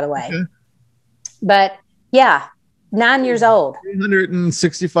Jersey, by the way. Okay. But yeah, 9 years old.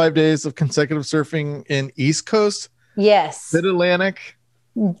 365 days of consecutive surfing in East Coast. Yes. Mid-Atlantic.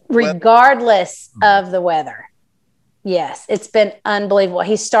 Regardless of the weather. Yes, it's been unbelievable.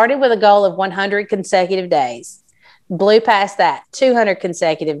 He started with a goal of 100 consecutive days. Blew past that, 200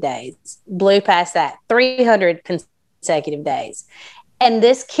 consecutive days. Blew past that, 300 consecutive days. And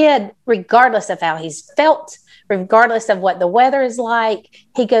this kid, regardless of how he's felt, regardless of what the weather is like,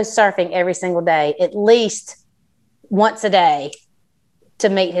 he goes surfing every single day, at least once a day, to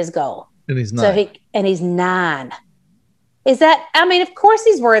meet his goal. And he's 9. He's 9. Is that, I mean, of course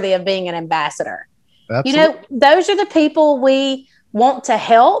he's worthy of being an ambassador. Absolutely. You know, those are the people we want to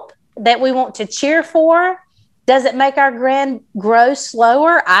help, that we want to cheer for. Does it make our grand grow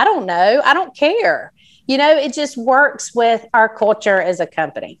slower? I don't know. I don't care. You know, it just works with our culture as a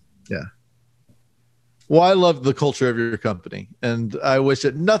company. Yeah. Well, I love the culture of your company, and I wish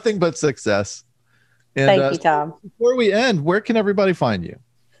it nothing but success. And, thank you, Tom. Before we end, where can everybody find you?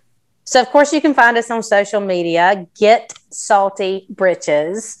 So, of course, you can find us on social media. Get Salty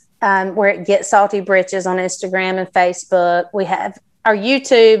Britches. We're at Get Salty Britches on Instagram and Facebook. We have our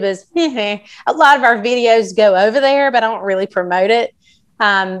YouTube is a lot of our videos go over there, but I don't really promote it.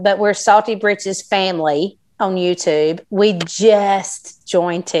 But we're Salty Britches Family on YouTube. We just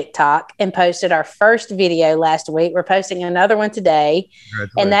joined TikTok and posted our first video last week. We're posting another one today,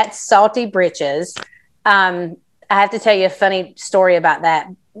 and that's Salty Britches. I have to tell you a funny story about that.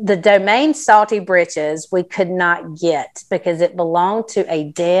 The domain Salty Britches we could not get because it belonged to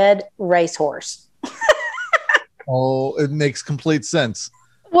a dead racehorse. Oh, it makes complete sense.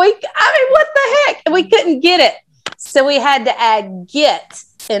 I mean, what the heck? We couldn't get it. So we had to add get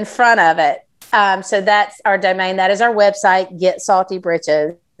in front of it. So that's our domain. That is our website, Get Salty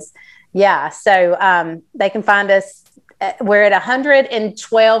Britches. Yeah. So they can find us. We're at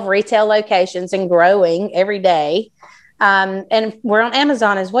 112 retail locations and growing every day. And we're on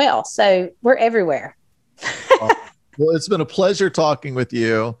Amazon as well. So we're everywhere. Well, it's been a pleasure talking with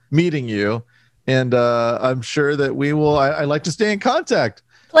you, meeting you. And I'm sure that we will. I like to stay in contact.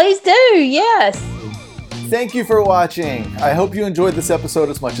 Please do. Yes. Thank you for watching. I hope you enjoyed this episode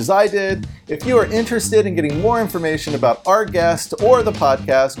as much as I did. If you are interested in getting more information about our guest or the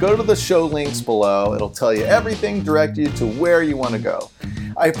podcast, go to the show links below. It'll tell you everything, direct you to where you want to go.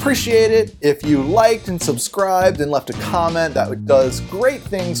 I appreciate it if you liked and subscribed and left a comment. That does great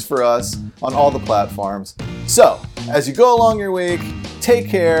things for us on all the platforms. So, as you go along your week, take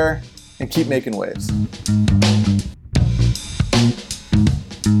care and keep making waves.